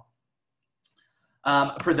rock it all.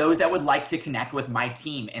 For those that would like to connect with my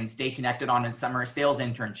team and stay connected on a summer sales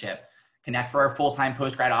internship, connect for our full-time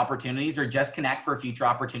post-grad opportunities, or just connect for future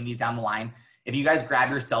opportunities down the line, if you guys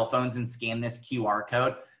grab your cell phones and scan this QR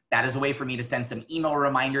code, that is a way for me to send some email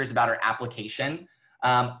reminders about our application.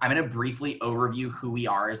 I'm going to briefly overview who we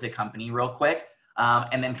are as a company real quick,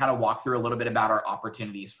 and then kind of walk through a little bit about our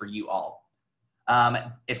opportunities for you all.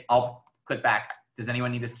 If I'll click back, does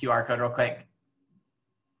anyone need this QR code real quick?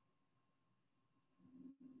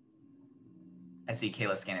 I see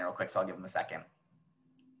Kayla scanning real quick, so I'll give them a second.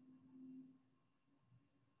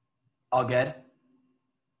 All good?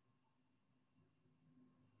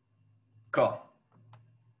 Cool.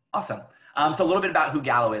 Awesome. So a little bit about who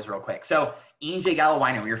Gallo is real quick. So E&J Gallo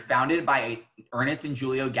Winery, we were founded by Ernest and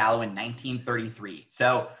Giulio Gallo in 1933.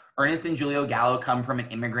 So Ernest and Giulio Gallo come from an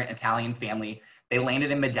immigrant Italian family. They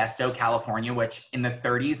landed in Modesto, California, which in the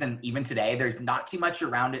 30s and even today, there's not too much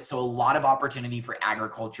around it. So a lot of opportunity for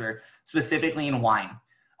agriculture, specifically in wine.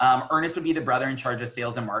 Ernest would be the brother in charge of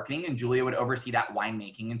sales and marketing, and Giulio would oversee that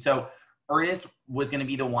winemaking. And so Ernest was going to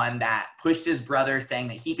be the one that pushed his brother, saying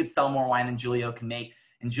that he could sell more wine than Giulio can make.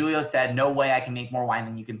 And Giulio said, "No way I can make more wine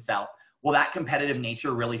than you can sell." Well, that competitive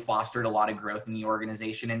nature really fostered a lot of growth in the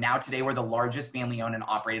organization. And now today we're the largest family-owned and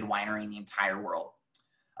operated winery in the entire world.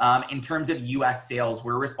 In terms of US sales,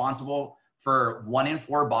 we're responsible for 1 in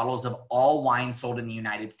 4 bottles of all wine sold in the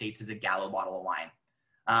United States is a Gallo bottle of wine.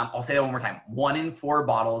 I'll say that one more time. 1 in 4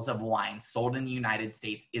 bottles of wine sold in the United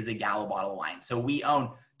States is a Gallo bottle of wine. So we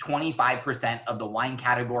own 25% of the wine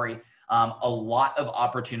category. A lot of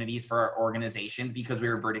opportunities for our organization because we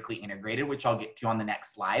are vertically integrated, which I'll get to on the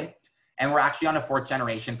next slide. And we're actually on a 4th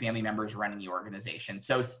generation family members running the organization.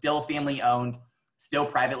 So still family owned, still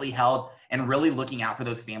privately held, and really looking out for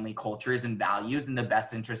those family cultures and values in the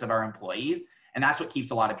best interest of our employees. And that's what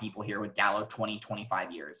keeps a lot of people here with Gallo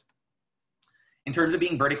 25 years. In terms of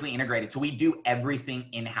being vertically integrated, so we do everything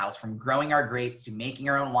in-house, from growing our grapes to making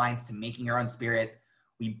our own wines to making our own spirits.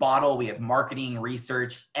 We bottle, we have marketing,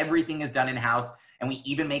 research, everything is done in-house. And we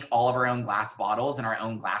even make all of our own glass bottles in our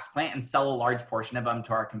own glass plant and sell a large portion of them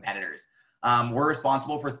to our competitors. We're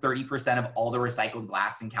responsible for 30% of all the recycled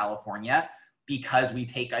glass in California because we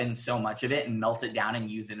take in so much of it and melt it down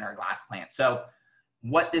and use it in our glass plant. So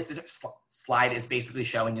what this slide is basically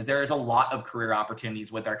showing is there is a lot of career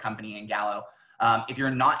opportunities with our company in Gallo. If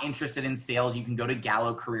you're not interested in sales, you can go to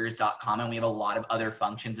gallocareers.com and we have a lot of other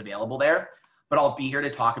functions available there. But I'll be here to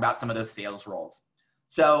talk about some of those sales roles.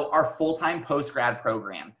 So our full-time post-grad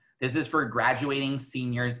program, this is for graduating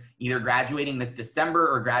seniors, either graduating this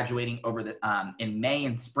December or graduating over the in May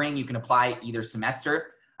and spring. You can apply either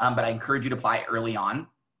semester, but I encourage you to apply early on.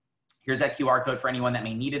 Here's that QR code for anyone that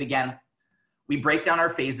may need it again. We break down our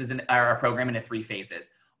phases in our program into 3 phases.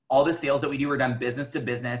 All the sales that we do are done business to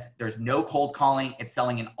business. There's no cold calling. It's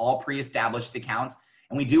selling in all pre-established accounts.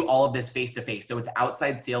 And we do all of this face-to-face. So it's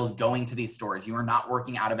outside sales going to these stores. You are not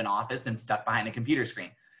working out of an office and stuck behind a computer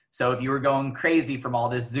screen. So if you were going crazy from all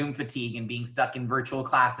this Zoom fatigue and being stuck in virtual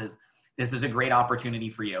classes, this is a great opportunity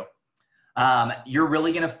for you. You're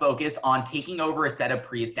really going to focus on taking over a set of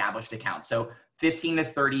pre-established accounts. So 15 to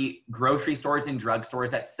 30 grocery stores and drugstores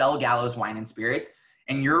that sell Gallo's wine and spirits.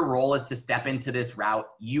 And your role is to step into this route.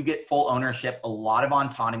 You get full ownership, a lot of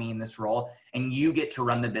autonomy in this role, and you get to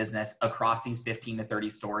run the business across these 15 to 30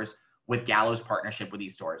 stores with Gallo's partnership with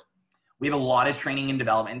these stores. We have a lot of training and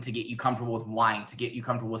development to get you comfortable with wine, to get you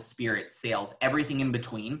comfortable with spirits, sales, everything in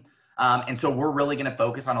between. And so we're really going to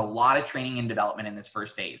focus on a lot of training and development in this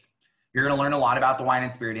first phase. You're going to learn a lot about the wine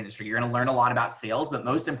and spirit industry. You're going to learn a lot about sales, but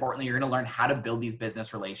most importantly, you're going to learn how to build these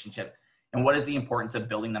business relationships and what is the importance of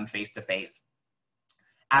building them face to face.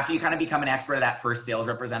 After you kind of become an expert of that first sales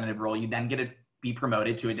representative role, you then get to be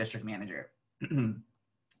promoted to a district manager.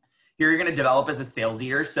 Here you're going to develop as a sales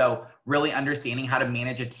leader. So really understanding how to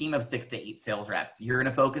manage a team of 6 to 8 sales reps. You're going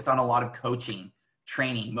to focus on a lot of coaching,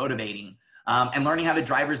 training, motivating, and learning how to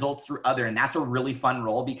drive results through other. And that's a really fun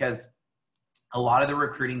role because a lot of the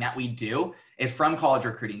recruiting that we do is from college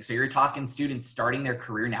recruiting. So you're talking students starting their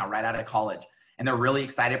career now right out of college, and they're really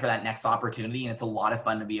excited for that next opportunity. And it's a lot of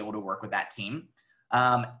fun to be able to work with that team.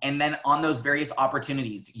 And then on those various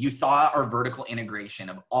opportunities, you saw our vertical integration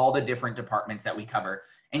of all the different departments that we cover,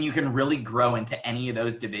 and you can really grow into any of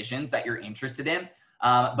those divisions that you're interested in.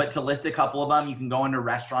 But to list a couple of them, you can go into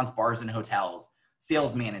restaurants, bars, and hotels,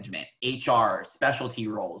 sales management, HR, specialty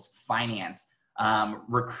roles, finance,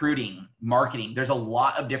 recruiting, marketing. There's a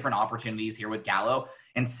lot of different opportunities here with Gallo,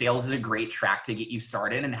 and sales is a great track to get you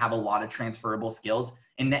started and have a lot of transferable skills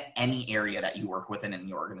into any area that you work within in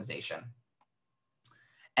the organization.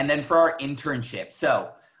 And then for our internship.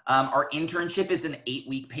 So our internship is an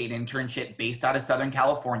 8-week paid internship based out of Southern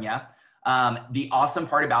California. The awesome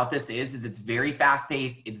part about this is it's very fast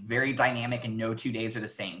paced, it's very dynamic, and no 2 days are the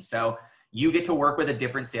same. So you get to work with a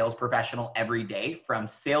different sales professional every day, from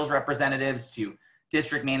sales representatives to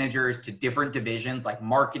district managers to different divisions like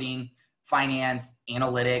marketing, finance,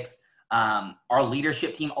 analytics, our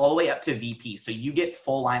leadership team, all the way up to VP. So you get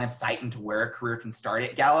full line of sight into where a career can start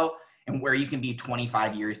at Gallo and where you can be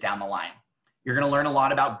 25 years down the line. You're going to learn a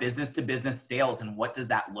lot about business to business sales and what does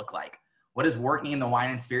that look like? What does working in the wine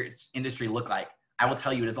and spirits industry look like? I will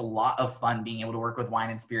tell you, it is a lot of fun being able to work with wine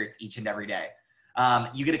and spirits each and every day.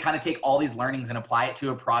 You get to kind of take all these learnings and apply it to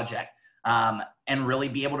a project, and really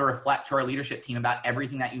be able to reflect to our leadership team about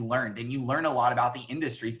everything that you learned. And you learn a lot about the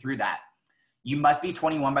industry through that. You must be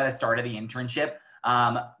 21 by the start of the internship.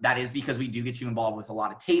 That is because we do get you involved with a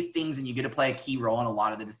lot of tastings, and you get to play a key role in a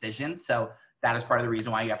lot of the decisions. So that is part of the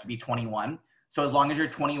reason why you have to be 21. So as long as you're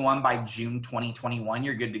 21 by June 2021,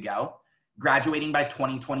 you're good to go. Graduating by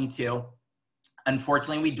 2022.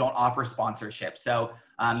 Unfortunately, we don't offer sponsorship. So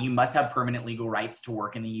you must have permanent legal rights to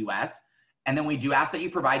work in the US. And then we do ask that you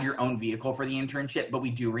provide your own vehicle for the internship, but we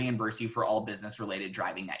do reimburse you for all business related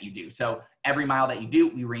driving that you do. So every mile that you do,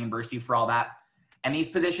 we reimburse you for all that. And these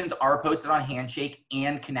positions are posted on Handshake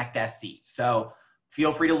and Connect SC. So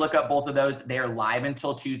feel free to look up both of those. They are live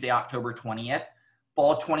until Tuesday, October 20th.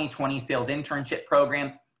 Fall 2020 Sales Internship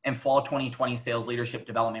Program and Fall 2020 Sales Leadership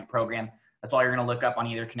Development Program. That's all you're going to look up on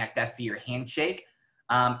either Connect SC or Handshake.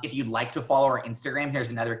 If you'd like to follow our Instagram, here's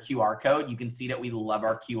another QR code. You can see that we love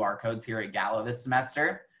our QR codes here at Gallo this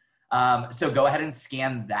semester. So go ahead and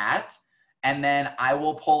scan that. And then I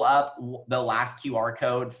will pull up the last QR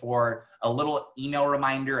code for a little email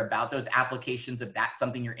reminder about those applications if that's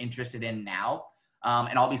something you're interested in now.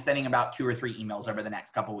 And I'll be sending about 2 or 3 emails over the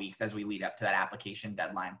next couple of weeks as we lead up to that application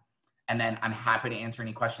deadline. And then I'm happy to answer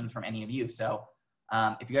any questions from any of you. So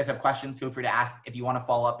if you guys have questions, feel free to ask. If you want to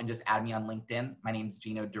follow up and just add me on LinkedIn, my name's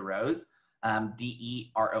Gino DeRose,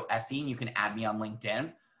 D-E-R-O-S-E, and you can add me on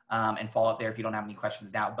LinkedIn and follow up there if you don't have any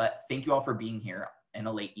questions now. But thank you all for being here in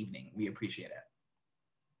a late evening. We appreciate it.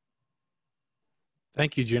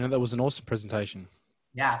 Thank you, Gino. That was an awesome presentation.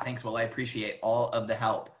 Yeah, thanks, Will. I appreciate all of the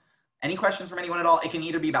help. Any questions from anyone at all? It can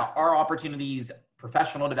either be about our opportunities,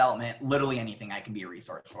 professional development, literally anything I can be a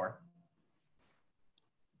resource for.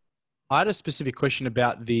 I had a specific question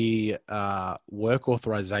about the work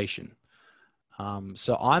authorization.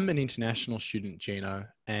 So I'm an international student, Gino,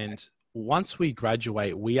 and once we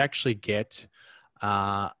graduate, we actually get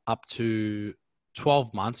up to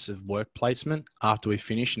 12 months of work placement after we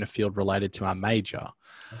finish in a field related to our major.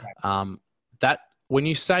 Okay. That when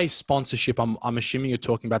you say sponsorship, I'm assuming you're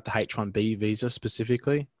talking about the H-1B visa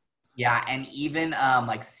specifically. Yeah, and even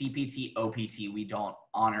like CPT, OPT, we don't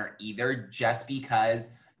honor either, just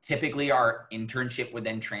because typically our internship would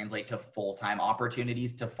then translate to full-time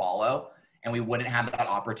opportunities to follow, and we wouldn't have that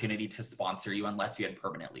opportunity to sponsor you unless you had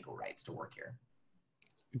permanent legal rights to work here.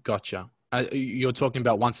 Gotcha. You're talking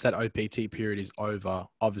about once that OPT period is over,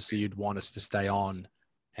 obviously you'd want us to stay on,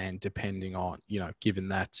 and depending on, given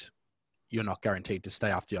that you're not guaranteed to stay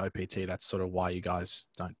after your OPT, that's sort of why you guys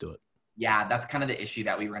don't do it. Yeah, that's kind of the issue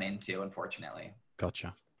that we run into, unfortunately.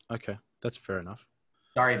 Gotcha. Okay, that's fair enough.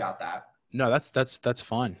 Sorry about that. No, that's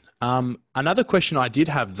fine. Another question I did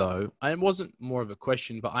have though, and it wasn't more of a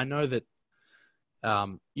question, but I know that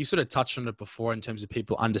you sort of touched on it before in terms of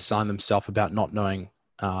people underselling themselves about not knowing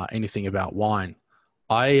anything about wine.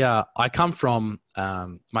 I come from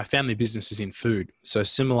my family business is in food, so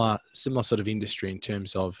similar sort of industry in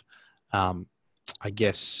terms of I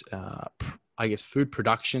guess food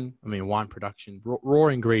production. I mean wine production, raw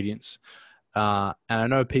ingredients, and I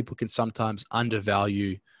know people can sometimes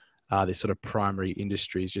undervalue these sort of primary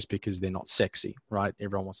industries just because they're not sexy, right?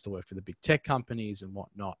 Everyone wants to work for the big tech companies and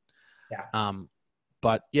whatnot. Yeah.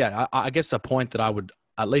 But yeah, I guess a point that I would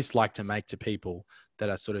at least like to make to people that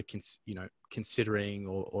are sort of considering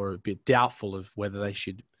or a bit doubtful of whether they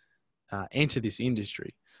should enter this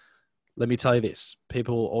industry. Let me tell you this: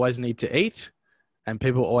 people always need to eat, and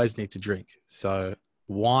people always need to drink. So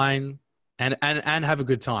wine and have a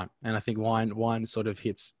good time. And I think wine sort of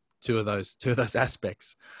hits two of those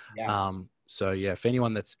aspects. Yeah. So yeah, if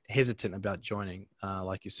anyone that's hesitant about joining,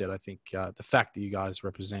 like you said, I think the fact that you guys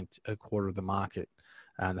represent a quarter of the market,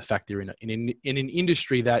 and the fact you're in an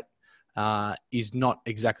industry that is not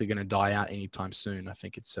exactly going to die out anytime soon, I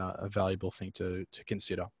think it's a valuable thing to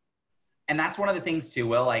consider. And that's one of the things too,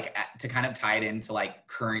 Will, like to kind of tie it into like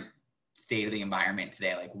current state of the environment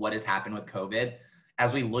today, like what has happened with COVID.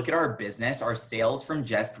 As we look at our business, our sales from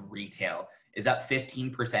just retail is up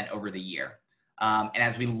 15% over the year. And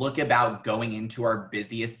as we look about going into our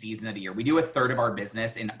busiest season of the year, we do a third of our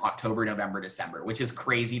business in October, November, December, which is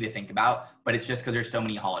crazy to think about, but it's just because there's so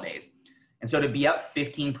many holidays. And so to be up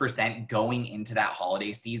 15% going into that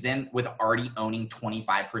holiday season with already owning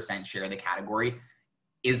 25% share of the category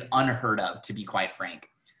is unheard of, to be quite frank.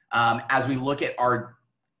 As we look at our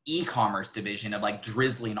e-commerce division of like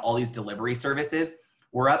Drizzly and all these delivery services,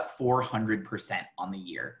 we're up 400% on the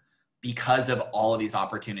year because of all of these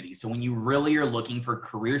opportunities. So when you really are looking for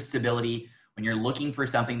career stability, when you're looking for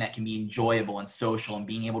something that can be enjoyable and social and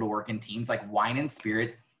being able to work in teams, like wine and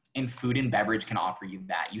spirits and food and beverage can offer you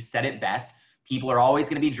that. You said it best. People are always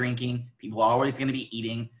going to be drinking. People are always going to be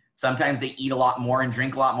eating. Sometimes they eat a lot more and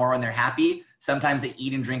drink a lot more when they're happy. Sometimes they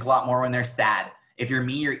eat and drink a lot more when they're sad. If you're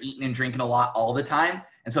me, you're eating and drinking a lot all the time.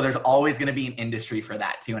 And so there's always going to be an industry for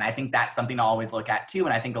that too. And I think that's something to always look at too.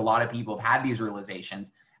 And I think a lot of people have had these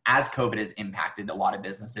realizations as COVID has impacted a lot of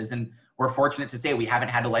businesses. And we're fortunate to say we haven't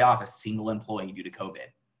had to lay off a single employee due to COVID.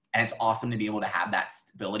 And it's awesome to be able to have that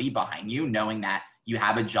stability behind you, knowing that you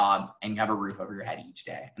have a job and you have a roof over your head each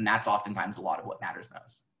day. And that's oftentimes a lot of what matters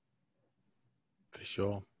most. For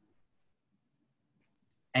sure.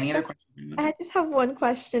 Any other questions? I just have one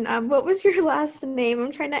question. What was your last name?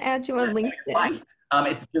 I'm trying to add you on LinkedIn.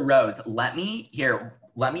 It's DeRose. Let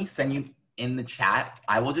me send you in the chat.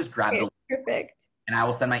 I will just grab the link. Perfect. And I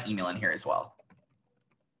will send my email in here as well.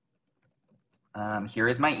 Here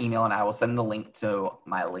is my email, and I will send the link to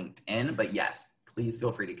my LinkedIn. But yes, please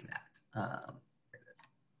feel free to connect. Here it is.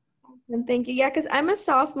 And thank you. Yeah, because I'm a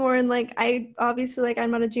sophomore, and like I'm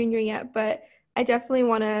not a junior yet, but I definitely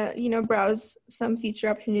want to, browse some future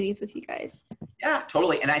opportunities with you guys. Yeah,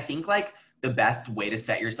 totally. And I think like the best way to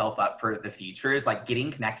set yourself up for the future is like getting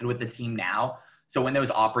connected with the team now. So when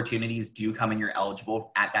those opportunities do come and you're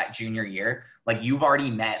eligible at that junior year, like you've already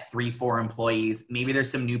met 3-4 employees. Maybe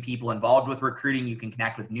there's some new people involved with recruiting. You can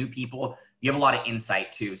connect with new people. You have a lot of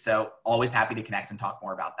insight too. So always happy to connect and talk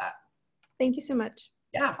more about that. Thank you so much.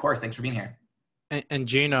 Yeah, of course. Thanks for being here. And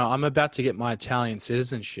Gino, I'm about to get my Italian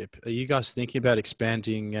citizenship. Are you guys thinking about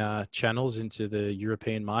expanding channels into the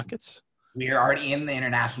European markets? We are already in the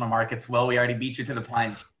international markets. Well, we already beat you to the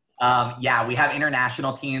punch. Yeah, we have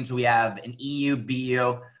international teams. We have an EU,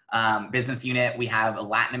 BU business unit. We have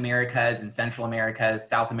Latin Americas and Central Americas,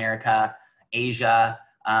 South America, Asia,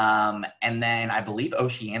 and then I believe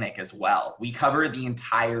Oceanic as well. We cover the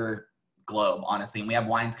entire globe, honestly. And we have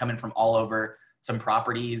wines coming from all over, some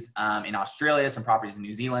properties in Australia, some properties in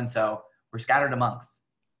New Zealand. So we're scattered amongst.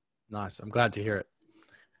 Nice. I'm glad to hear it.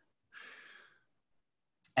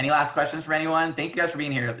 Any last questions for anyone? Thank you guys for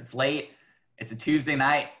being here. It's late. It's a Tuesday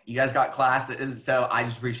night. You guys got classes. So I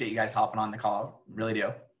just appreciate you guys hopping on the call. Really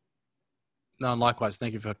do. No, and likewise.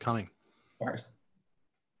 Thank you for coming. Of course.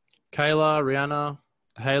 Kayla, Rihanna,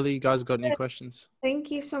 Haley, you guys got any questions? Thank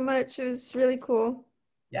you so much. It was really cool.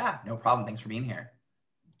 Yeah, no problem. Thanks for being here.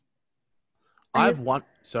 I have one.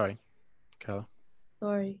 Sorry, Kayla.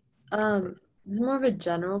 Sorry. This is more of a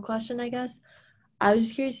general question, I guess. I was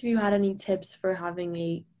just curious if you had any tips for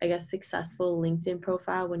having a, successful LinkedIn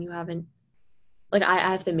profile when you haven't, like I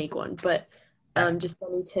have to make one, but just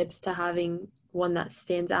any tips to having one that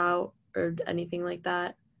stands out or anything like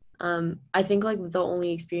that. I think like the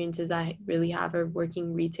only experiences I really have are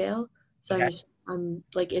working retail. So okay. I'm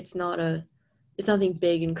like, it's nothing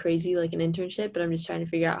big and crazy like an internship, but I'm just trying to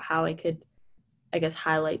figure out how I could I guess,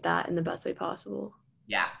 highlight that in the best way possible.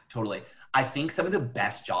 Yeah, totally. I think some of the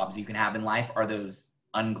best jobs you can have in life are those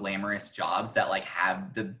unglamorous jobs that like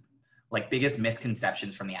have the like biggest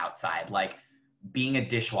misconceptions from the outside, like being a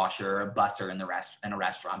dishwasher or a busser in a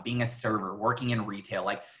restaurant, being a server, working in retail.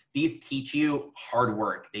 Like these teach you hard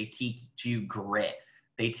work. They teach you grit.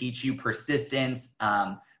 They teach you persistence.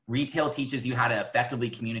 Retail teaches you how to effectively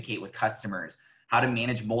communicate with customers, how to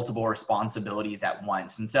manage multiple responsibilities at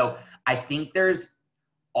once. And so I think there's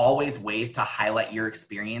always ways to highlight your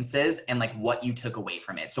experiences and like what you took away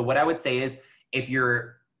from it. So what I would say is if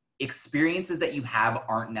your experiences that you have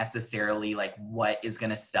aren't necessarily like what is going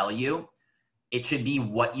to sell you, it should be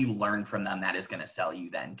what you learn from them that is going to sell you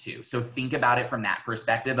then too. So think about it from that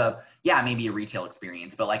perspective of, yeah, maybe a retail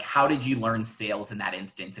experience, but like, how did you learn sales in that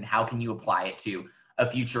instance? And how can you apply it to a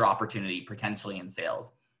future opportunity potentially in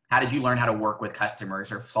sales? How did you learn how to work with customers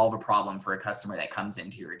or solve a problem for a customer that comes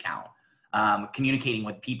into your account? Communicating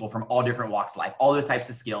with people from all different walks of life. All those types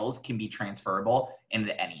of skills can be transferable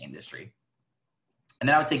into any industry. And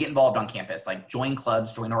then I would say get involved on campus, like join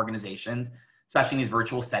clubs, join organizations, especially in these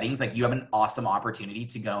virtual settings. Like you have an awesome opportunity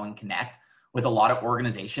to go and connect with a lot of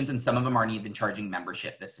organizations, and some of them aren't even charging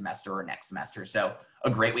membership this semester or next semester. So a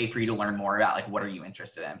great way for you to learn more about like, what are you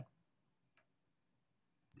interested in?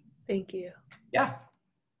 Thank you. Yeah.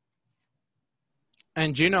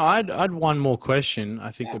 And Gino, I'd one more question.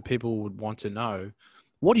 I think that people would want to know.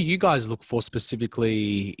 What do you guys look for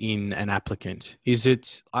specifically in an applicant? Is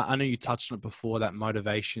it, I know you touched on it before, that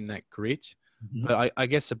motivation, that grit, but I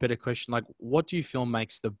guess a better question, like what do you feel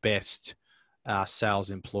makes the best sales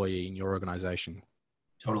employee in your organization?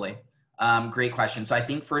 Totally. Great question. So I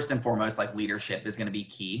think first and foremost, like leadership is going to be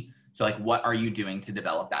key. So like, what are you doing to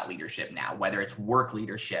develop that leadership now? Whether it's work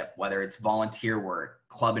leadership, whether it's volunteer work,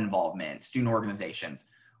 club involvement, student organizations,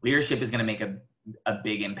 leadership is going to make a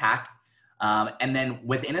big impact. And then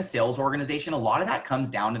within a sales organization, a lot of that comes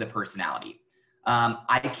down to the personality.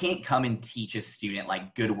 I can't come and teach a student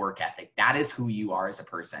like good work ethic. That is who you are as a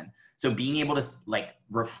person. So being able to like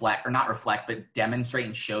reflect or not reflect, but demonstrate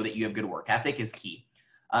and show that you have good work ethic is key.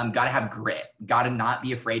 Got to have grit, got to not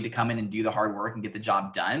be afraid to come in and do the hard work and get the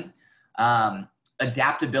job done.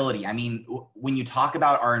 Adaptability. I mean, when you talk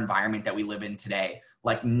about our environment that we live in today,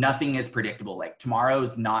 like nothing is predictable. Like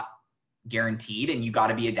tomorrow's not guaranteed, and you got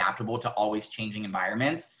to be adaptable to always changing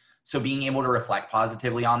environments. So being able to reflect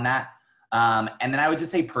positively on that. And then I would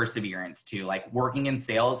just say perseverance too, like working in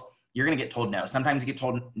sales, you're going to get told no. Sometimes you get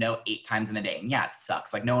told no 8 times in a day. And yeah, it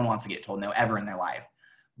sucks. Like no one wants to get told no ever in their life,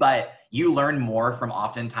 but you learn more from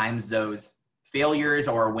oftentimes those failures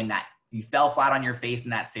or when that you fell flat on your face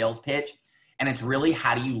in that sales pitch. And it's really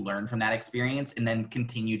how do you learn from that experience and then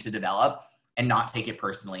continue to develop and not take it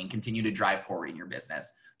personally and continue to drive forward in your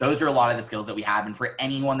business. Those are a lot of the skills that we have. And for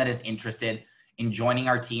anyone that is interested in joining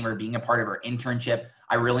our team or being a part of our internship,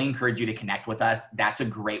 I really encourage you to connect with us. That's a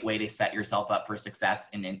great way to set yourself up for success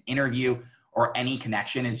in an interview or any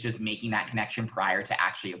connection, is just making that connection prior to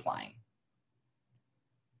actually applying.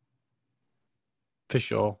 For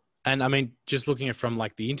sure. And I mean, just looking at it from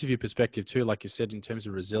like the interview perspective too, like you said, in terms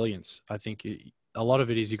of resilience, I think a lot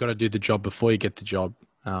of it is you got to do the job before you get the job.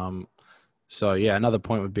 So yeah, another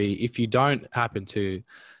point would be if you don't happen to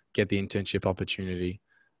get the internship opportunity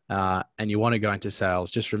and you want to go into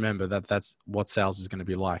sales, just remember that that's what sales is going to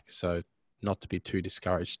be like. So not to be too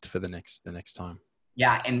discouraged for the next time.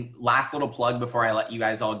 Yeah. And last little plug before I let you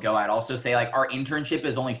guys all go, I'd also say like our internship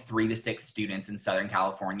is only 3 to 6 students in Southern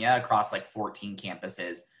California across like 14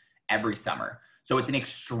 campuses every summer. So it's an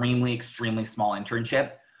extremely, extremely small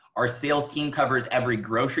internship. Our sales team covers every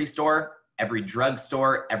grocery store, every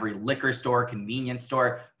drugstore, every liquor store, convenience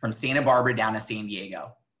store, from Santa Barbara down to San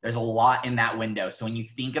Diego. There's a lot in that window. So when you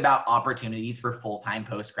think about opportunities for full-time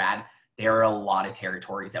post-grad, there are a lot of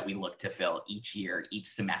territories that we look to fill each year, each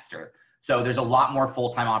semester. So there's a lot more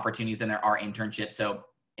full-time opportunities than there are internships. So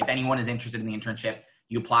if anyone is interested in the internship,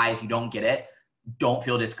 you apply. If you don't get it, don't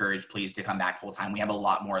feel discouraged, please, to come back full-time. We have a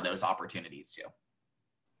lot more of those opportunities too.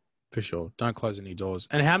 For sure. Don't close any doors.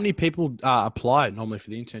 And how many people apply normally for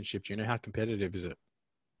the internship? Do you know how competitive is it?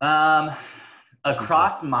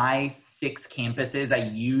 Across my 6 campuses, I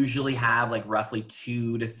usually have like roughly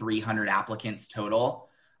 200 to 300 applicants total.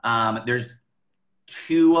 There's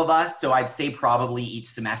 2 of us, so I'd say probably each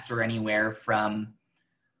semester anywhere from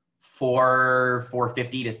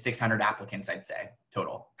 450 to 600 applicants, I'd say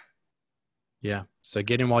total. Yeah. So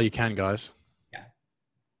get in while you can, guys. Yeah.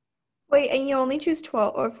 Wait, and you only choose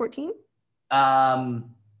 12 or 14?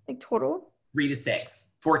 Like total? 3 to 6.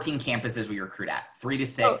 14 campuses we recruit at. 3 to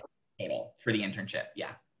 6 total for the internship.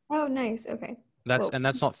 Yeah. Oh, nice. Okay.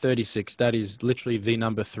 That's not 36. That is literally the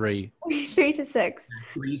number 3. 3 to 6.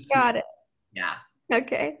 3, 2. Got it. Yeah.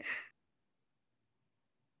 Okay.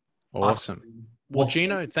 Awesome. Well,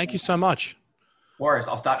 Gino, thank you so much. Of course.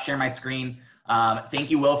 I'll stop sharing my screen. Thank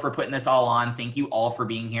you, Will, for putting this all on. Thank you all for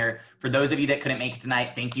being here. For those of you that couldn't make it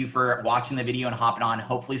tonight, thank you for watching the video and hopping on.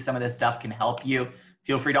 Hopefully some of this stuff can help you.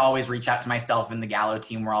 Feel free to always reach out to myself and the Gallo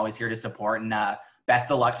team. We're always here to support, and best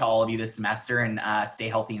of luck to all of you this semester, and stay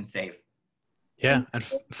healthy and safe. Yeah, and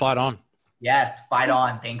fight on. Yes, fight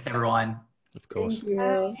on. Thanks, everyone. Of course. Thank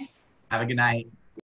you. Have a good night.